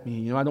mad at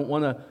me. I don't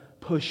want to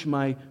push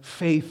my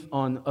faith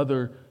on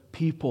other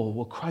people.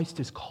 Well, Christ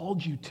has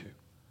called you to.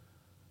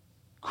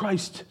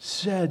 Christ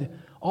said,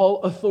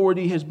 all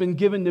authority has been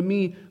given to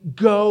me.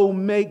 Go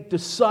make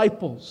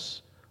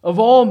disciples of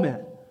all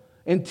men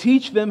and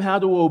teach them how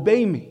to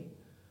obey me.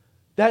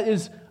 That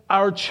is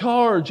our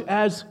charge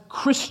as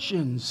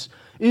Christians,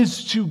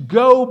 is to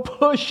go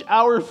push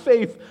our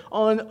faith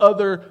on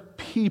other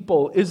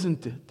people,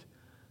 isn't it?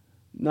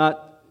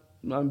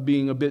 I'm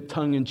being a bit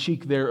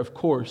tongue-in-cheek there, of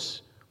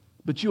course,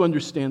 but you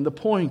understand the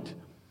point.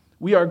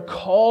 We are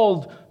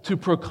called to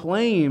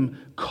proclaim,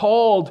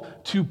 called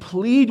to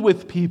plead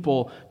with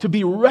people, to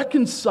be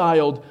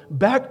reconciled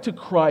back to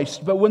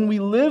Christ. But when we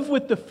live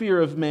with the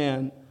fear of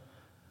man,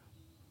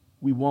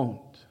 we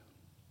won't.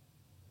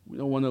 We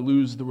don't want to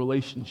lose the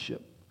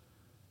relationship.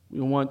 We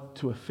don't want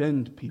to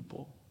offend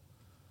people.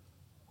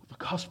 The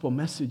gospel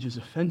message is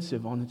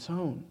offensive on its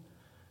own.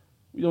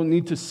 We don't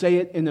need to say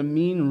it in a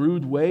mean,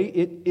 rude way.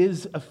 It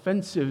is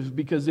offensive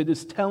because it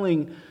is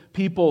telling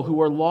people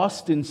who are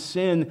lost in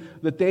sin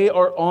that they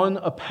are on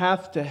a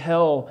path to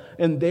hell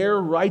and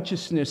their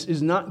righteousness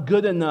is not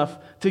good enough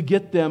to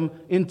get them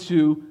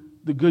into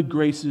the good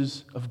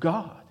graces of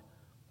God.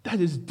 That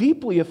is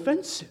deeply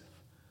offensive.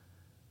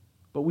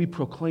 But we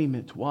proclaim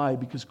it. Why?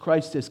 Because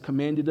Christ has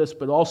commanded us,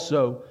 but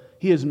also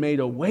He has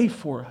made a way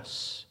for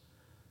us.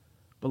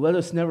 But let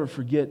us never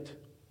forget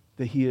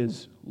that He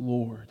is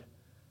Lord.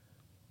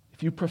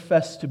 If you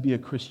profess to be a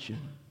Christian,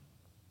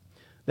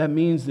 that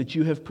means that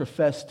you have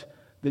professed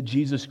that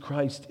Jesus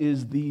Christ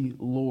is the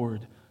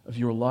Lord of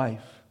your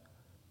life.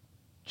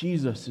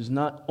 Jesus is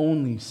not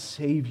only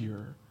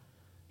Savior,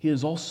 He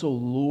is also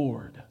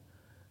Lord.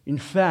 In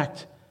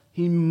fact,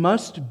 He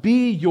must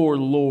be your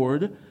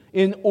Lord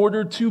in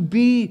order to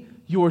be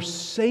your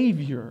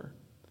Savior.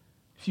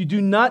 If you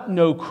do not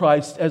know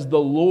Christ as the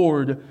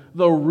Lord,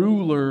 the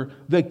ruler,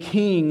 the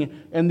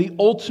King, and the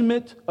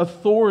ultimate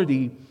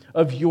authority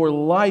of your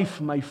life,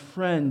 my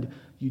friend,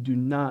 you do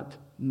not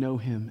know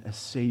Him as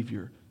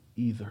Savior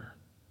either,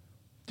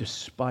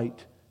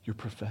 despite your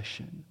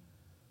profession.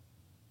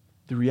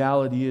 The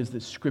reality is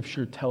that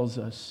Scripture tells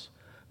us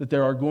that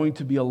there are going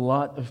to be a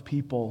lot of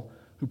people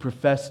who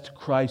professed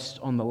Christ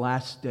on the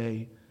last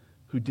day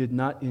who did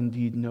not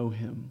indeed know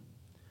Him.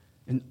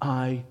 And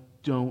I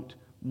don't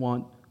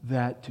want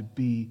that to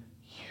be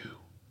you,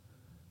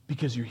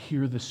 because you're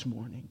here this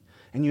morning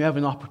and you have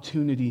an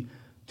opportunity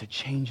to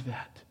change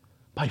that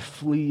by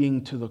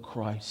fleeing to the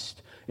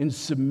Christ and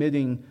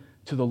submitting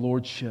to the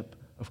Lordship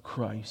of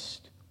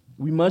Christ.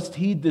 We must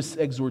heed this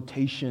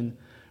exhortation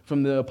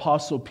from the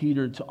Apostle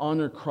Peter to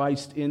honor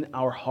Christ in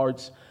our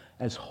hearts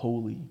as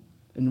holy.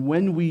 And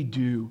when we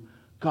do,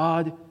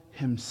 God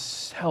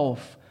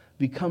Himself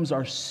becomes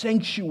our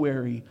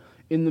sanctuary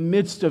in the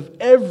midst of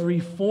every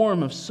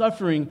form of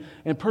suffering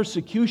and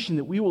persecution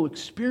that we will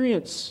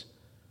experience.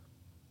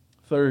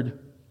 Third,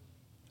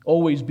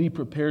 always be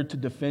prepared to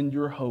defend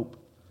your hope.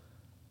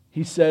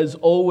 He says,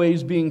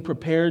 always being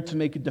prepared to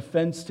make a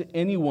defense to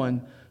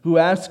anyone who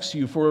asks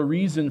you for a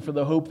reason for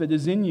the hope that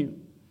is in you.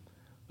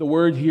 The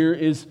word here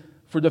is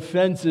for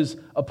defense is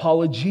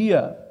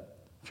apologia.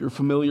 If you're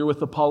familiar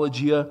with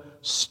Apologia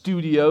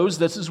Studios,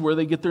 this is where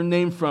they get their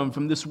name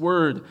from this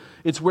word.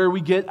 It's where we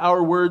get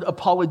our word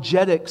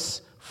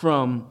apologetics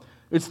from.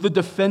 It's the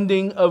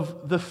defending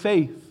of the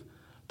faith,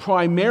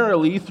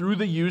 primarily through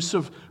the use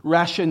of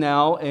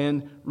rationale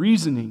and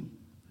reasoning.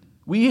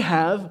 We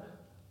have,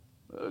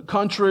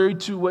 contrary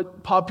to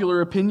what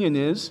popular opinion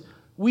is,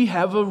 we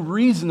have a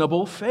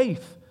reasonable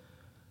faith.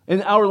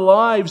 And our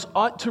lives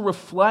ought to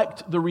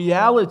reflect the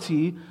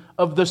reality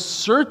of the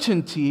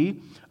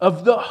certainty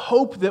of the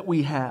hope that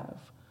we have.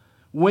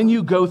 When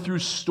you go through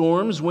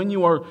storms, when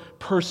you are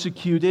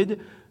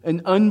persecuted,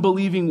 an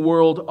unbelieving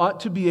world ought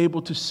to be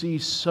able to see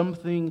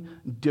something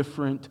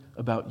different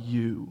about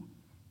you.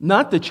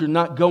 Not that you're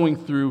not going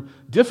through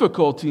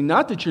difficulty,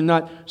 not that you're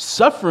not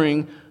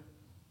suffering,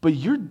 but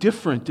you're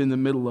different in the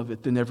middle of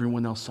it than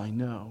everyone else I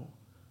know.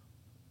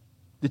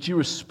 That you're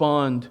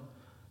responding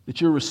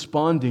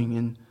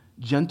in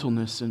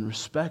gentleness and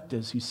respect,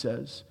 as he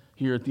says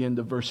here at the end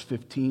of verse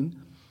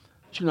 15.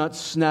 That you're not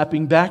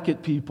snapping back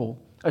at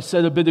people. I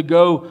said a bit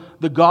ago,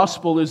 the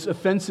gospel is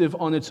offensive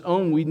on its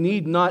own. We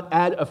need not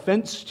add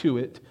offense to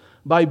it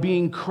by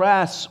being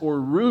crass or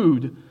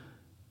rude.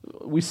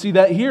 We see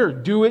that here.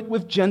 Do it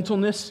with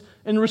gentleness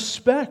and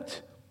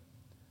respect.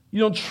 You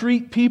don't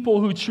treat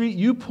people who treat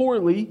you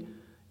poorly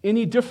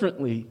any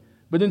differently,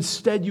 but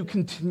instead you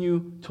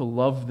continue to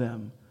love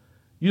them.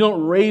 You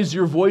don't raise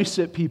your voice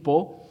at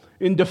people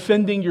in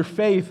defending your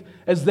faith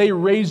as they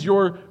raise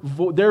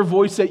their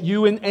voice at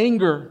you in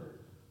anger.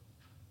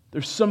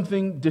 There's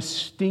something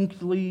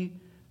distinctly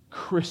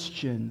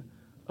Christian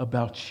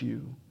about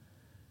you.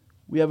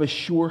 We have a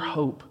sure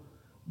hope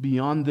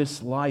beyond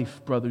this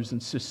life, brothers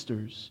and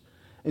sisters.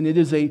 And it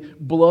is a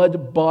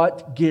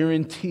blood-bought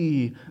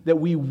guarantee that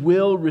we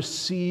will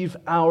receive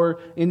our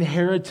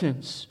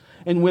inheritance.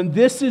 And when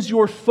this is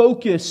your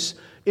focus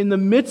in the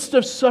midst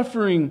of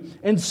suffering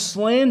and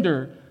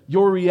slander,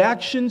 your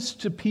reactions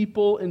to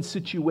people and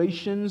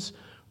situations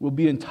will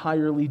be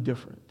entirely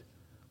different.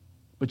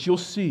 But you'll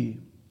see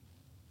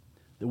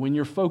that when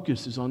your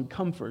focus is on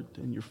comfort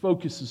and your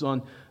focus is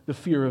on the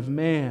fear of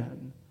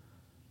man,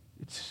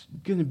 it's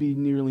going to be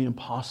nearly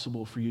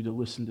impossible for you to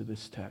listen to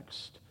this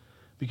text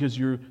because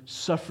you're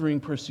suffering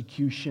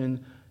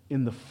persecution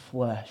in the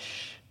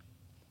flesh.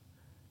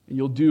 And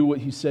you'll do what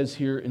he says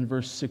here in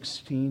verse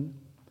 16.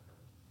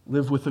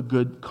 Live with a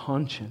good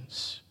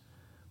conscience.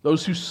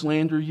 Those who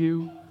slander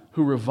you,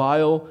 who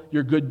revile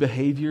your good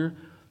behavior,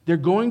 they're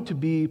going to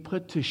be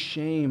put to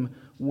shame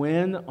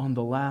when on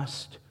the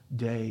last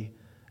day,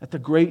 at the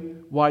great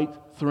white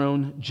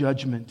throne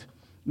judgment,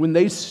 when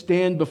they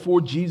stand before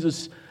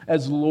Jesus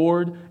as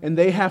Lord and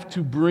they have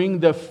to bring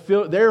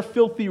their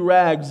filthy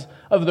rags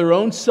of their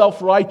own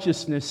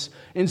self-righteousness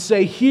and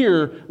say,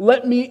 "Here,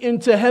 let me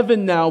into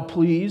heaven now,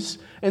 please."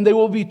 And they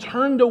will be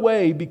turned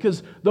away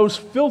because those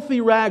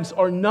filthy rags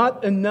are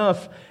not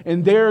enough.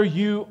 And there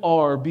you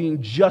are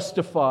being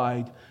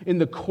justified in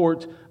the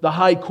court, the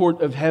high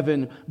court of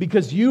heaven,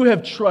 because you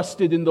have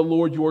trusted in the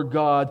Lord your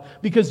God,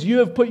 because you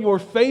have put your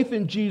faith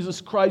in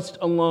Jesus Christ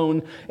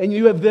alone, and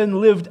you have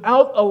then lived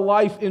out a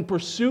life in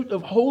pursuit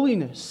of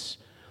holiness.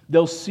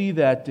 They'll see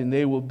that and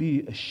they will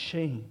be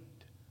ashamed.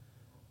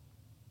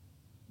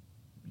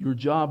 Your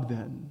job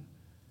then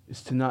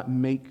is to not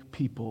make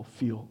people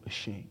feel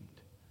ashamed.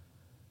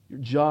 Your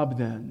job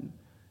then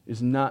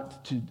is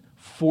not to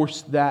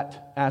force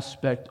that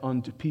aspect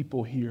onto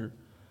people here,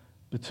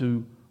 but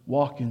to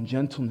walk in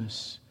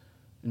gentleness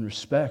and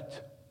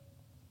respect.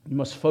 You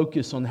must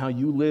focus on how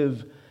you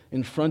live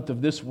in front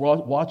of this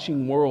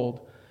watching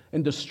world.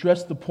 And to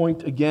stress the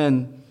point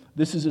again,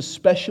 this is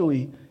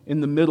especially in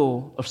the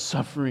middle of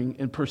suffering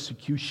and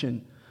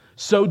persecution.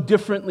 So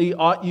differently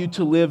ought you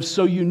to live,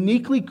 so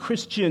uniquely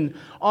Christian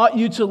ought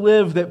you to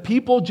live that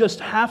people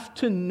just have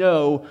to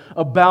know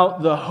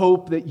about the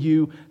hope that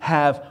you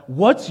have.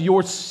 What's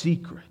your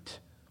secret?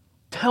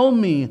 Tell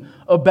me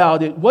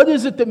about it. What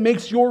is it that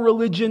makes your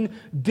religion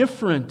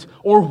different?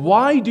 Or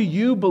why do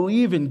you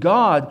believe in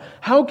God?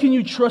 How can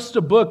you trust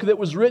a book that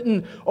was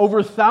written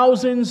over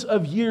thousands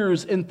of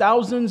years and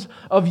thousands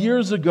of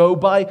years ago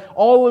by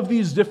all of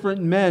these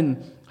different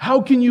men? How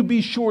can you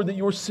be sure that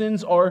your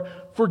sins are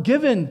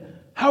forgiven?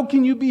 How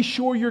can you be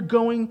sure you're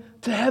going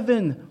to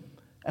heaven?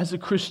 As a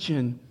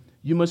Christian,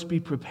 you must be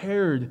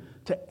prepared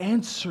to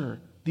answer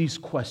these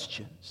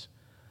questions.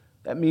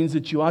 That means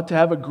that you ought to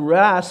have a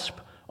grasp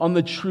on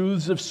the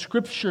truths of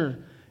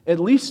Scripture, at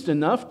least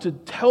enough to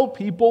tell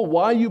people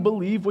why you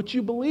believe what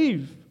you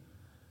believe.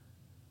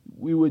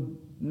 We would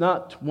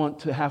not want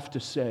to have to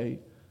say,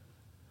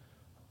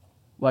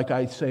 like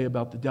I say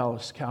about the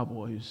Dallas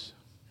Cowboys,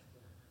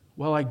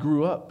 well, I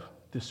grew up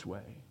this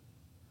way.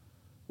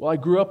 Well, I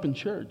grew up in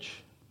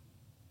church.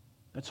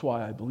 That's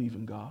why I believe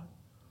in God.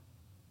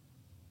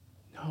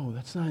 No,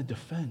 that's not a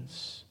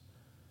defense.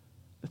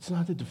 That's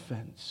not a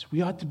defense.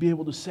 We ought to be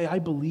able to say, I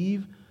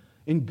believe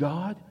in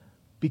God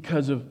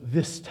because of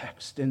this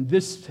text and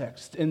this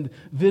text and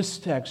this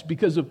text,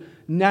 because of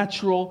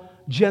natural,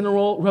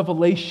 general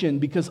revelation,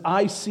 because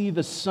I see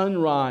the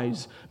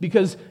sunrise,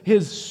 because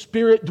His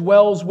Spirit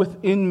dwells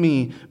within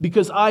me,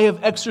 because I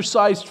have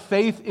exercised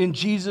faith in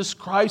Jesus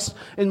Christ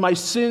and my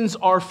sins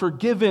are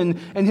forgiven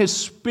and His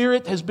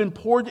Spirit has been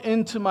poured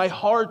into my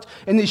heart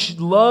and His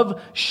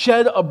love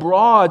shed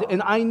abroad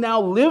and I now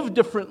live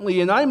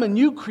differently and I'm a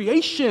new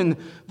creation.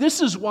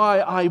 This is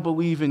why I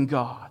believe in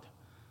God.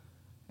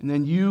 And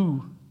then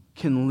you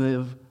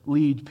can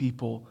lead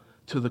people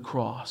to the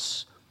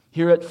cross.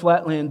 Here at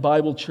Flatland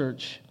Bible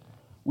Church,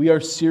 we are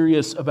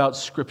serious about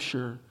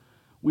Scripture.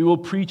 We will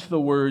preach the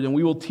word and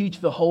we will teach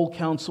the whole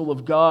counsel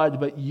of God.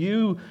 But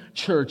you,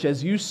 church,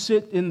 as you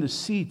sit in the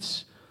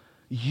seats,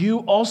 you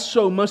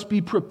also must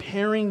be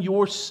preparing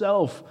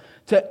yourself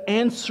to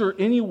answer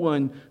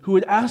anyone who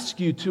would ask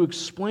you to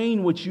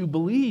explain what you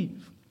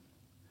believe.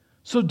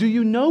 So do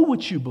you know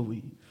what you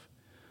believe?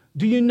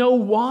 Do you know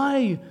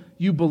why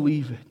you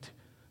believe it?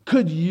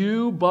 Could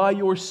you, by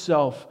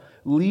yourself,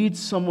 lead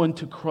someone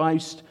to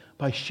Christ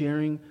by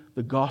sharing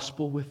the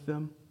gospel with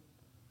them?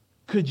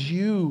 Could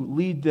you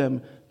lead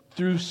them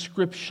through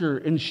Scripture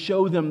and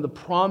show them the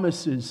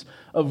promises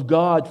of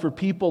God for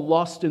people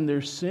lost in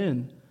their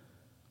sin?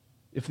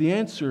 If the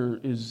answer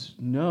is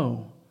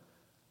no,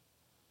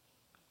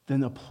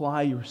 then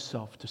apply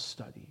yourself to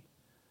study.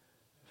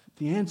 If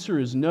the answer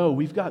is no,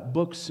 we've got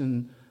books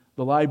in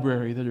the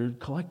library that are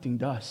collecting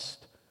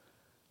dust.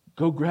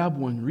 Go grab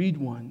one, read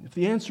one. If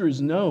the answer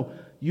is no,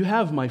 you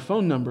have my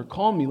phone number.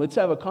 Call me. Let's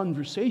have a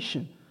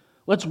conversation.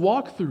 Let's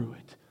walk through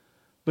it.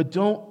 But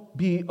don't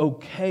be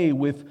okay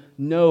with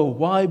no.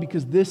 Why?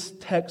 Because this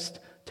text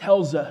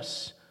tells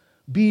us,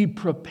 be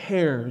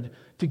prepared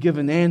to give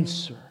an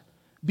answer.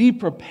 Be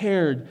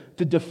prepared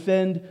to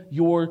defend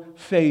your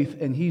faith.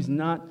 And he's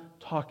not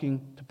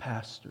talking to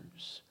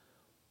pastors.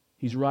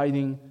 He's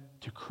writing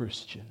to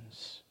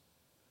Christians.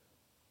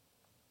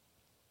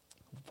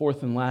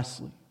 Fourth and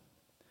lastly,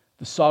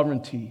 the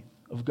sovereignty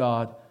of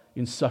God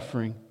in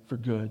suffering for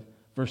good.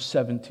 Verse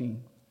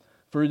 17.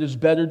 For it is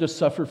better to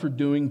suffer for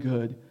doing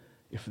good,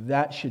 if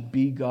that should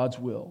be God's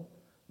will,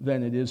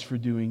 than it is for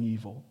doing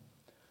evil.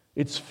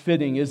 It's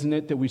fitting, isn't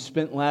it, that we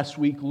spent last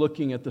week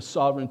looking at the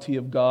sovereignty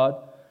of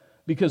God?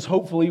 Because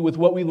hopefully with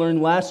what we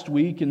learned last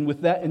week and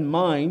with that in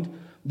mind,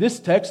 this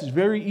text is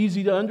very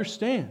easy to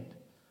understand.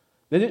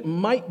 That it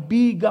might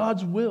be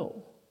God's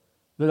will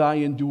that I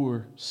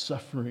endure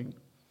suffering.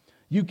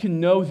 You can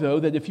know, though,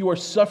 that if you are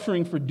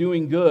suffering for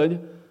doing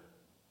good,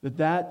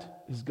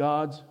 that is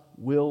God's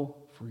will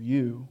for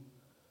you.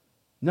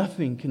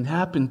 Nothing can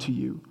happen to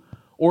you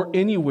or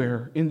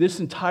anywhere in this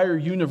entire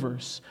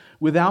universe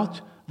without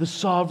the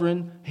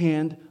sovereign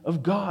hand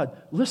of God.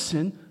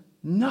 Listen,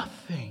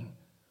 nothing.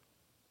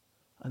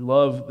 I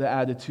love the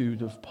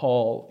attitude of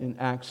Paul in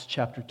Acts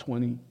chapter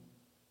 20.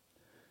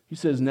 He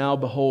says, "Now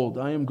behold,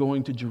 I am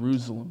going to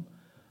Jerusalem.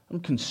 I'm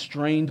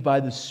constrained by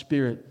the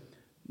Spirit,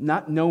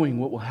 not knowing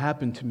what will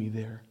happen to me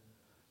there,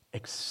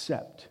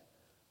 except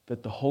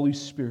that the Holy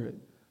Spirit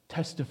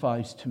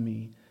testifies to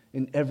me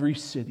in every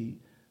city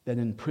that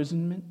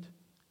imprisonment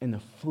and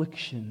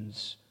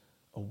afflictions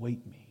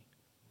await me."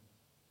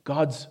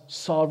 God's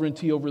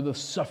sovereignty over the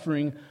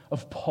suffering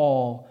of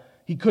Paul.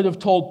 He could have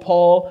told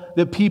Paul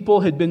that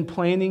people had been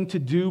planning to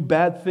do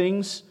bad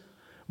things,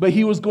 but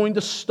he was going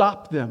to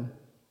stop them.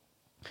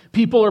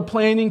 People are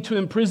planning to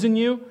imprison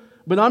you,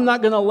 but I'm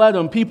not going to let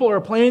them. People are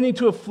planning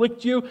to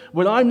afflict you,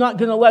 but I'm not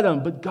going to let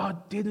them. But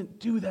God didn't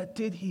do that,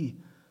 did He?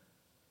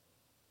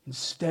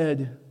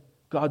 Instead,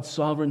 God's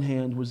sovereign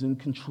hand was in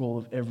control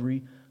of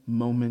every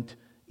moment,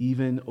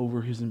 even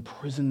over his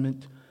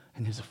imprisonment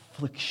and his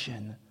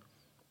affliction.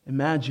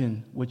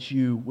 Imagine what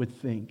you would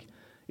think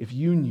if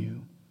you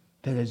knew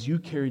that as you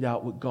carried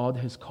out what God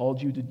has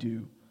called you to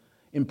do,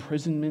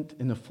 imprisonment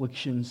and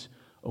afflictions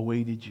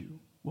awaited you.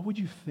 What would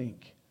you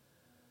think?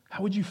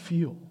 How would you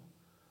feel?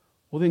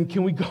 Well, then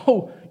can we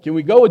go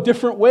a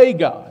different way,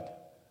 God?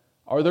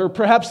 Are there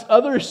perhaps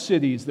other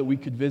cities that we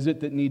could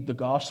visit that need the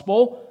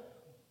gospel?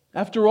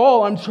 After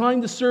all, I'm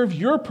trying to serve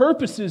your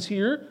purposes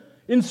here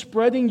in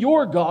spreading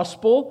your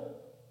gospel.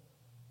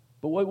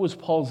 But what was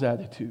Paul's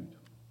attitude?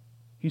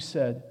 He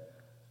said,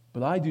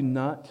 "But I do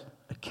not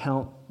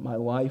account my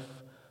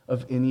life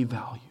of any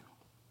value,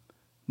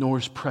 nor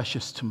is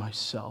precious to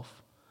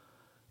myself,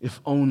 if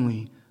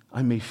only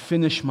I may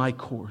finish my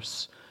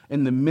course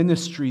and the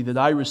ministry that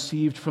I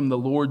received from the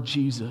Lord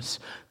Jesus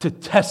to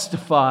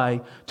testify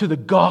to the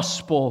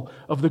gospel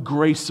of the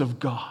grace of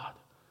God."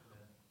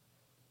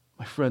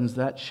 My friends,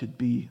 that should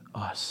be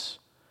us.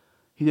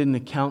 He didn't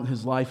account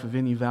his life of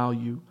any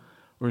value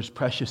or as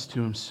precious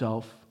to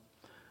himself.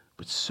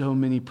 But so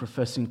many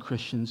professing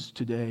Christians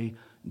today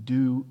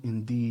do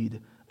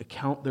indeed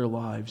account their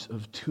lives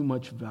of too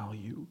much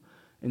value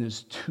and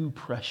as too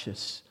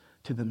precious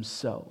to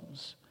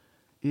themselves.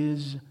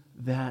 Is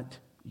that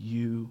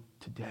you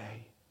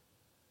today?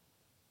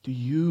 Do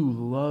you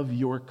love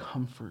your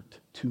comfort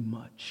too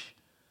much?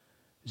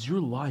 Is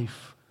your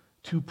life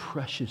too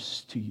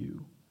precious to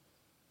you?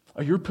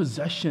 Are your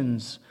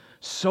possessions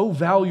so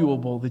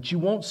valuable that you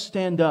won't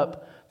stand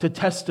up to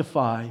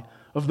testify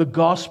of the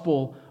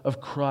gospel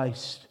of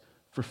Christ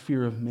for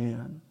fear of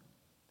man?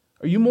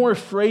 Are you more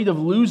afraid of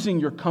losing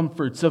your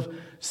comforts, of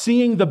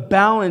seeing the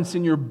balance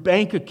in your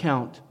bank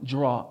account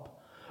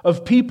drop,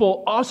 of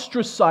people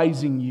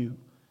ostracizing you,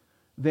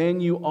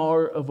 than you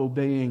are of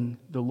obeying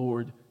the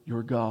Lord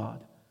your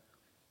God?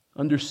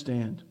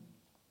 Understand,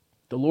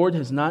 the Lord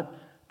has not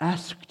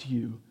asked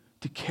you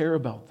to care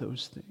about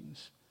those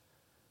things,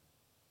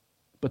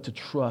 but to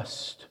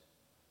trust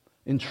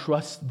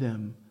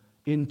them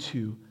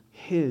into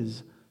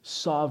His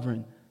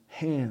sovereign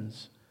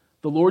hands.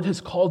 The Lord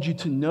has called you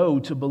to know,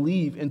 to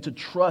believe, and to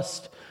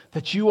trust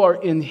that you are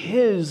in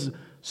His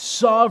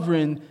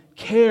sovereign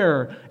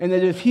care, and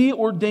that if He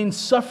ordained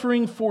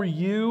suffering for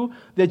you,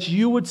 that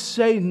you would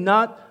say,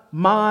 "Not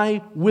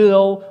my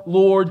will,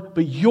 Lord,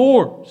 but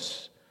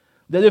yours."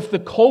 That if the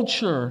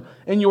culture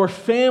and your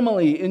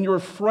family and your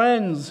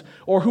friends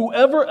or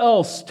whoever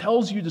else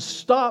tells you to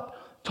stop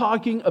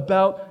talking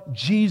about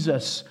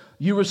Jesus,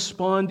 you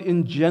respond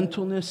in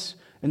gentleness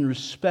and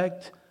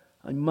respect.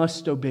 I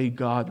must obey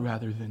God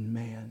rather than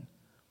man.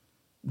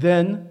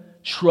 Then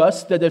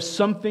trust that if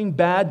something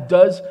bad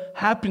does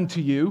happen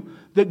to you,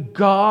 that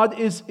God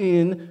is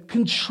in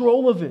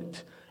control of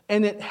it.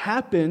 And it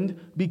happened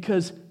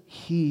because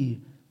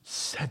He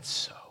said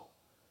so.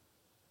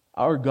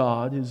 Our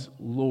God is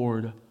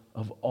Lord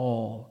of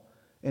all,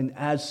 and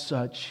as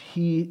such,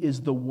 He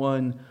is the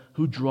one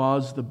who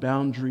draws the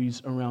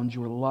boundaries around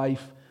your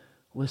life.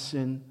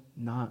 Listen,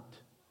 not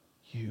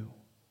you.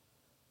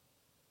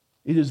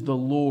 It is the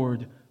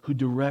Lord who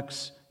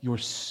directs your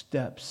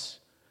steps,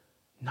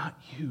 not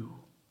you.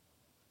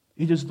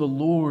 It is the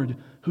Lord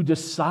who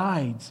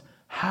decides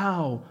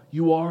how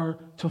you are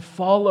to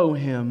follow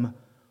Him,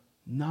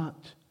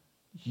 not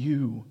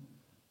you.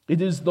 It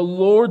is the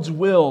Lord's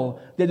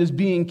will that is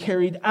being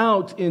carried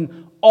out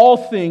in all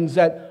things,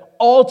 at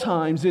all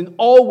times, in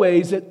all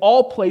ways, at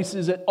all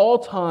places, at all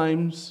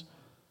times,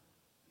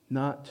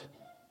 not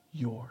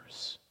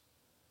yours.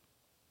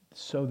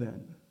 So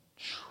then,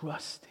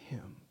 trust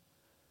Him.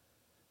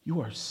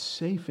 You are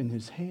safe in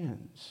His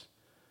hands.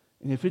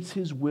 And if it's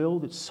His will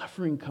that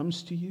suffering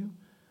comes to you,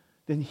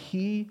 then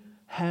He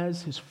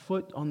has His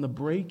foot on the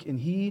brake, and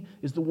He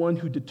is the one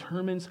who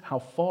determines how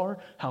far,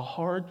 how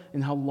hard,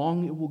 and how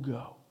long it will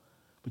go.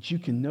 But you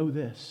can know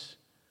this,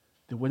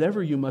 that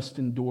whatever you must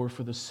endure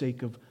for the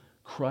sake of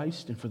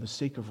Christ and for the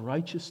sake of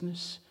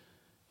righteousness,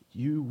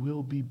 you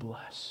will be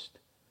blessed,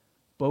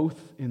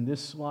 both in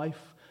this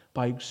life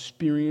by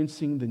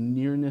experiencing the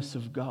nearness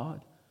of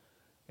God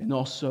and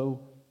also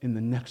in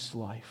the next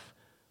life.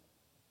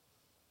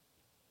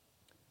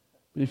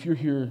 But if you're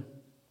here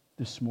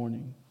this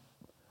morning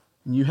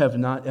and you have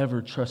not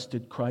ever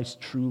trusted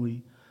Christ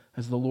truly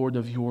as the Lord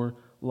of your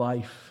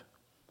life,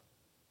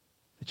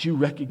 that you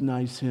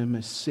recognize Him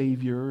as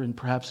Savior and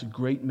perhaps a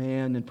great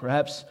man, and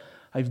perhaps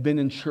I've been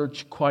in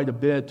church quite a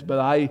bit, but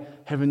I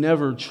have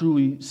never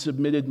truly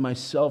submitted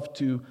myself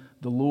to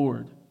the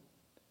Lord.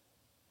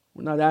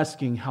 We're not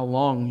asking how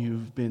long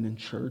you've been in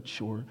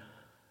church or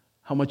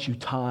how much you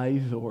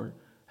tithe or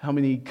how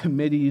many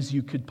committees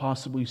you could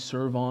possibly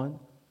serve on,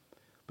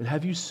 but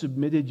have you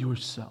submitted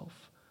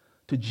yourself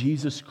to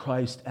Jesus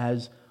Christ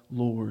as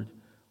Lord,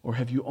 or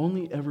have you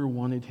only ever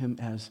wanted Him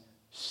as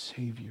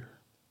Savior?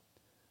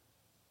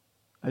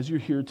 As you're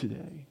here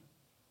today,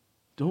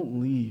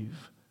 don't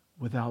leave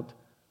without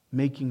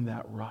making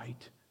that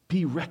right.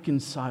 Be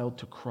reconciled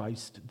to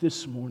Christ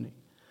this morning,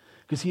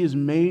 because He has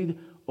made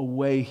a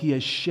way. He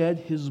has shed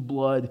His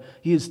blood.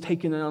 He has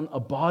taken on a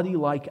body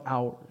like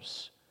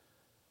ours,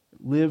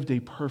 lived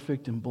a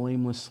perfect and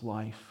blameless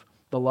life,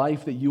 the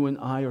life that you and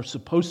I are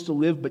supposed to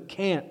live but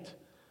can't.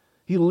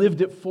 He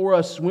lived it for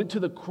us, went to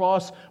the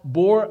cross,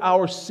 bore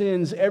our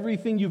sins,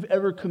 everything you've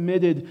ever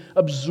committed,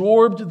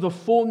 absorbed the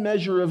full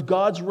measure of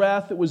God's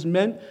wrath that was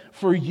meant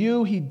for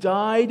you. He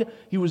died,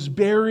 He was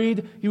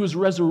buried, He was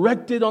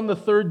resurrected on the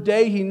third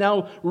day. He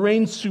now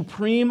reigns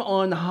supreme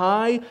on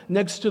high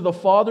next to the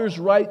Father's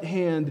right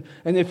hand.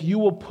 And if you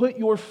will put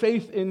your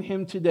faith in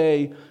Him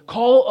today,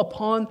 call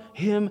upon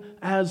Him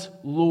as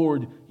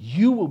Lord,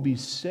 you will be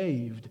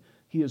saved.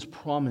 He has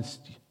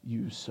promised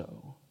you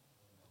so.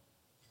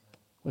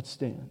 Let's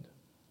stand.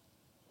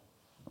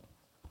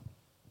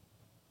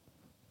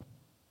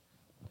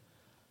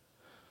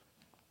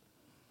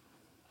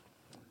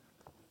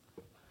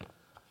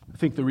 I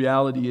think the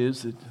reality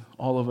is that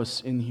all of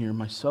us in here,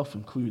 myself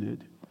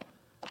included,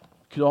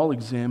 could all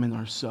examine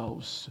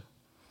ourselves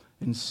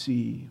and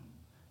see,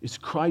 is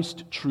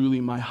Christ truly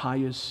my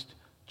highest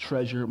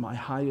treasure, my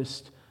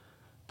highest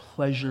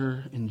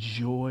pleasure and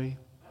joy?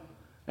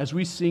 As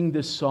we sing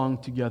this song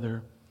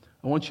together,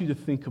 I want you to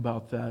think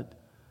about that.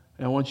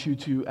 And I want you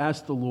to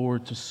ask the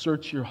Lord to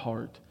search your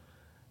heart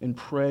and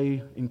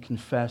pray and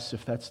confess,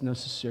 if that's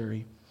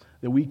necessary,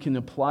 that we can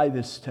apply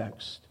this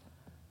text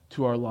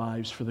to our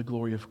lives for the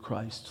glory of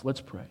Christ.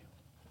 Let's pray.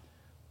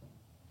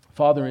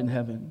 Father in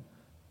heaven,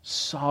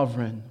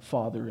 sovereign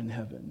Father in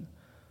heaven,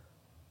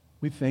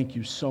 we thank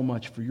you so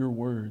much for your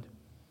word.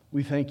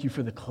 We thank you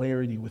for the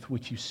clarity with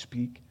which you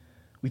speak.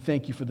 We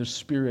thank you for the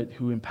Spirit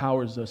who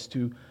empowers us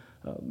to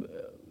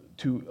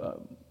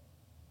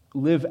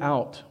live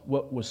out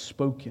what was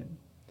spoken.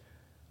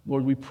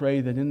 Lord, we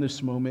pray that in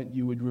this moment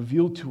you would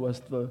reveal to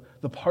us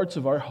the parts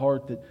of our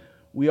heart that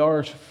we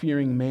are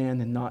fearing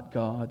man and not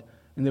God,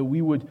 and that we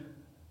would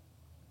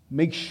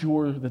make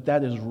sure that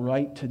that is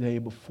right today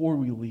before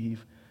we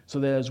leave, so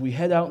that as we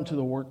head out into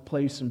the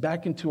workplace and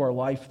back into our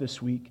life this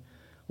week,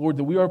 Lord,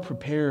 that we are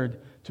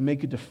prepared to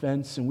make a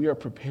defense and we are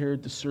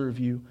prepared to serve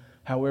you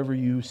however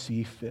you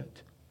see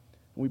fit.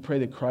 And we pray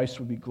that Christ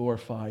would be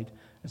glorified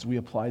as we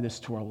apply this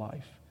to our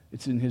life.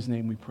 It's in his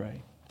name we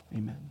pray.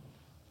 Amen.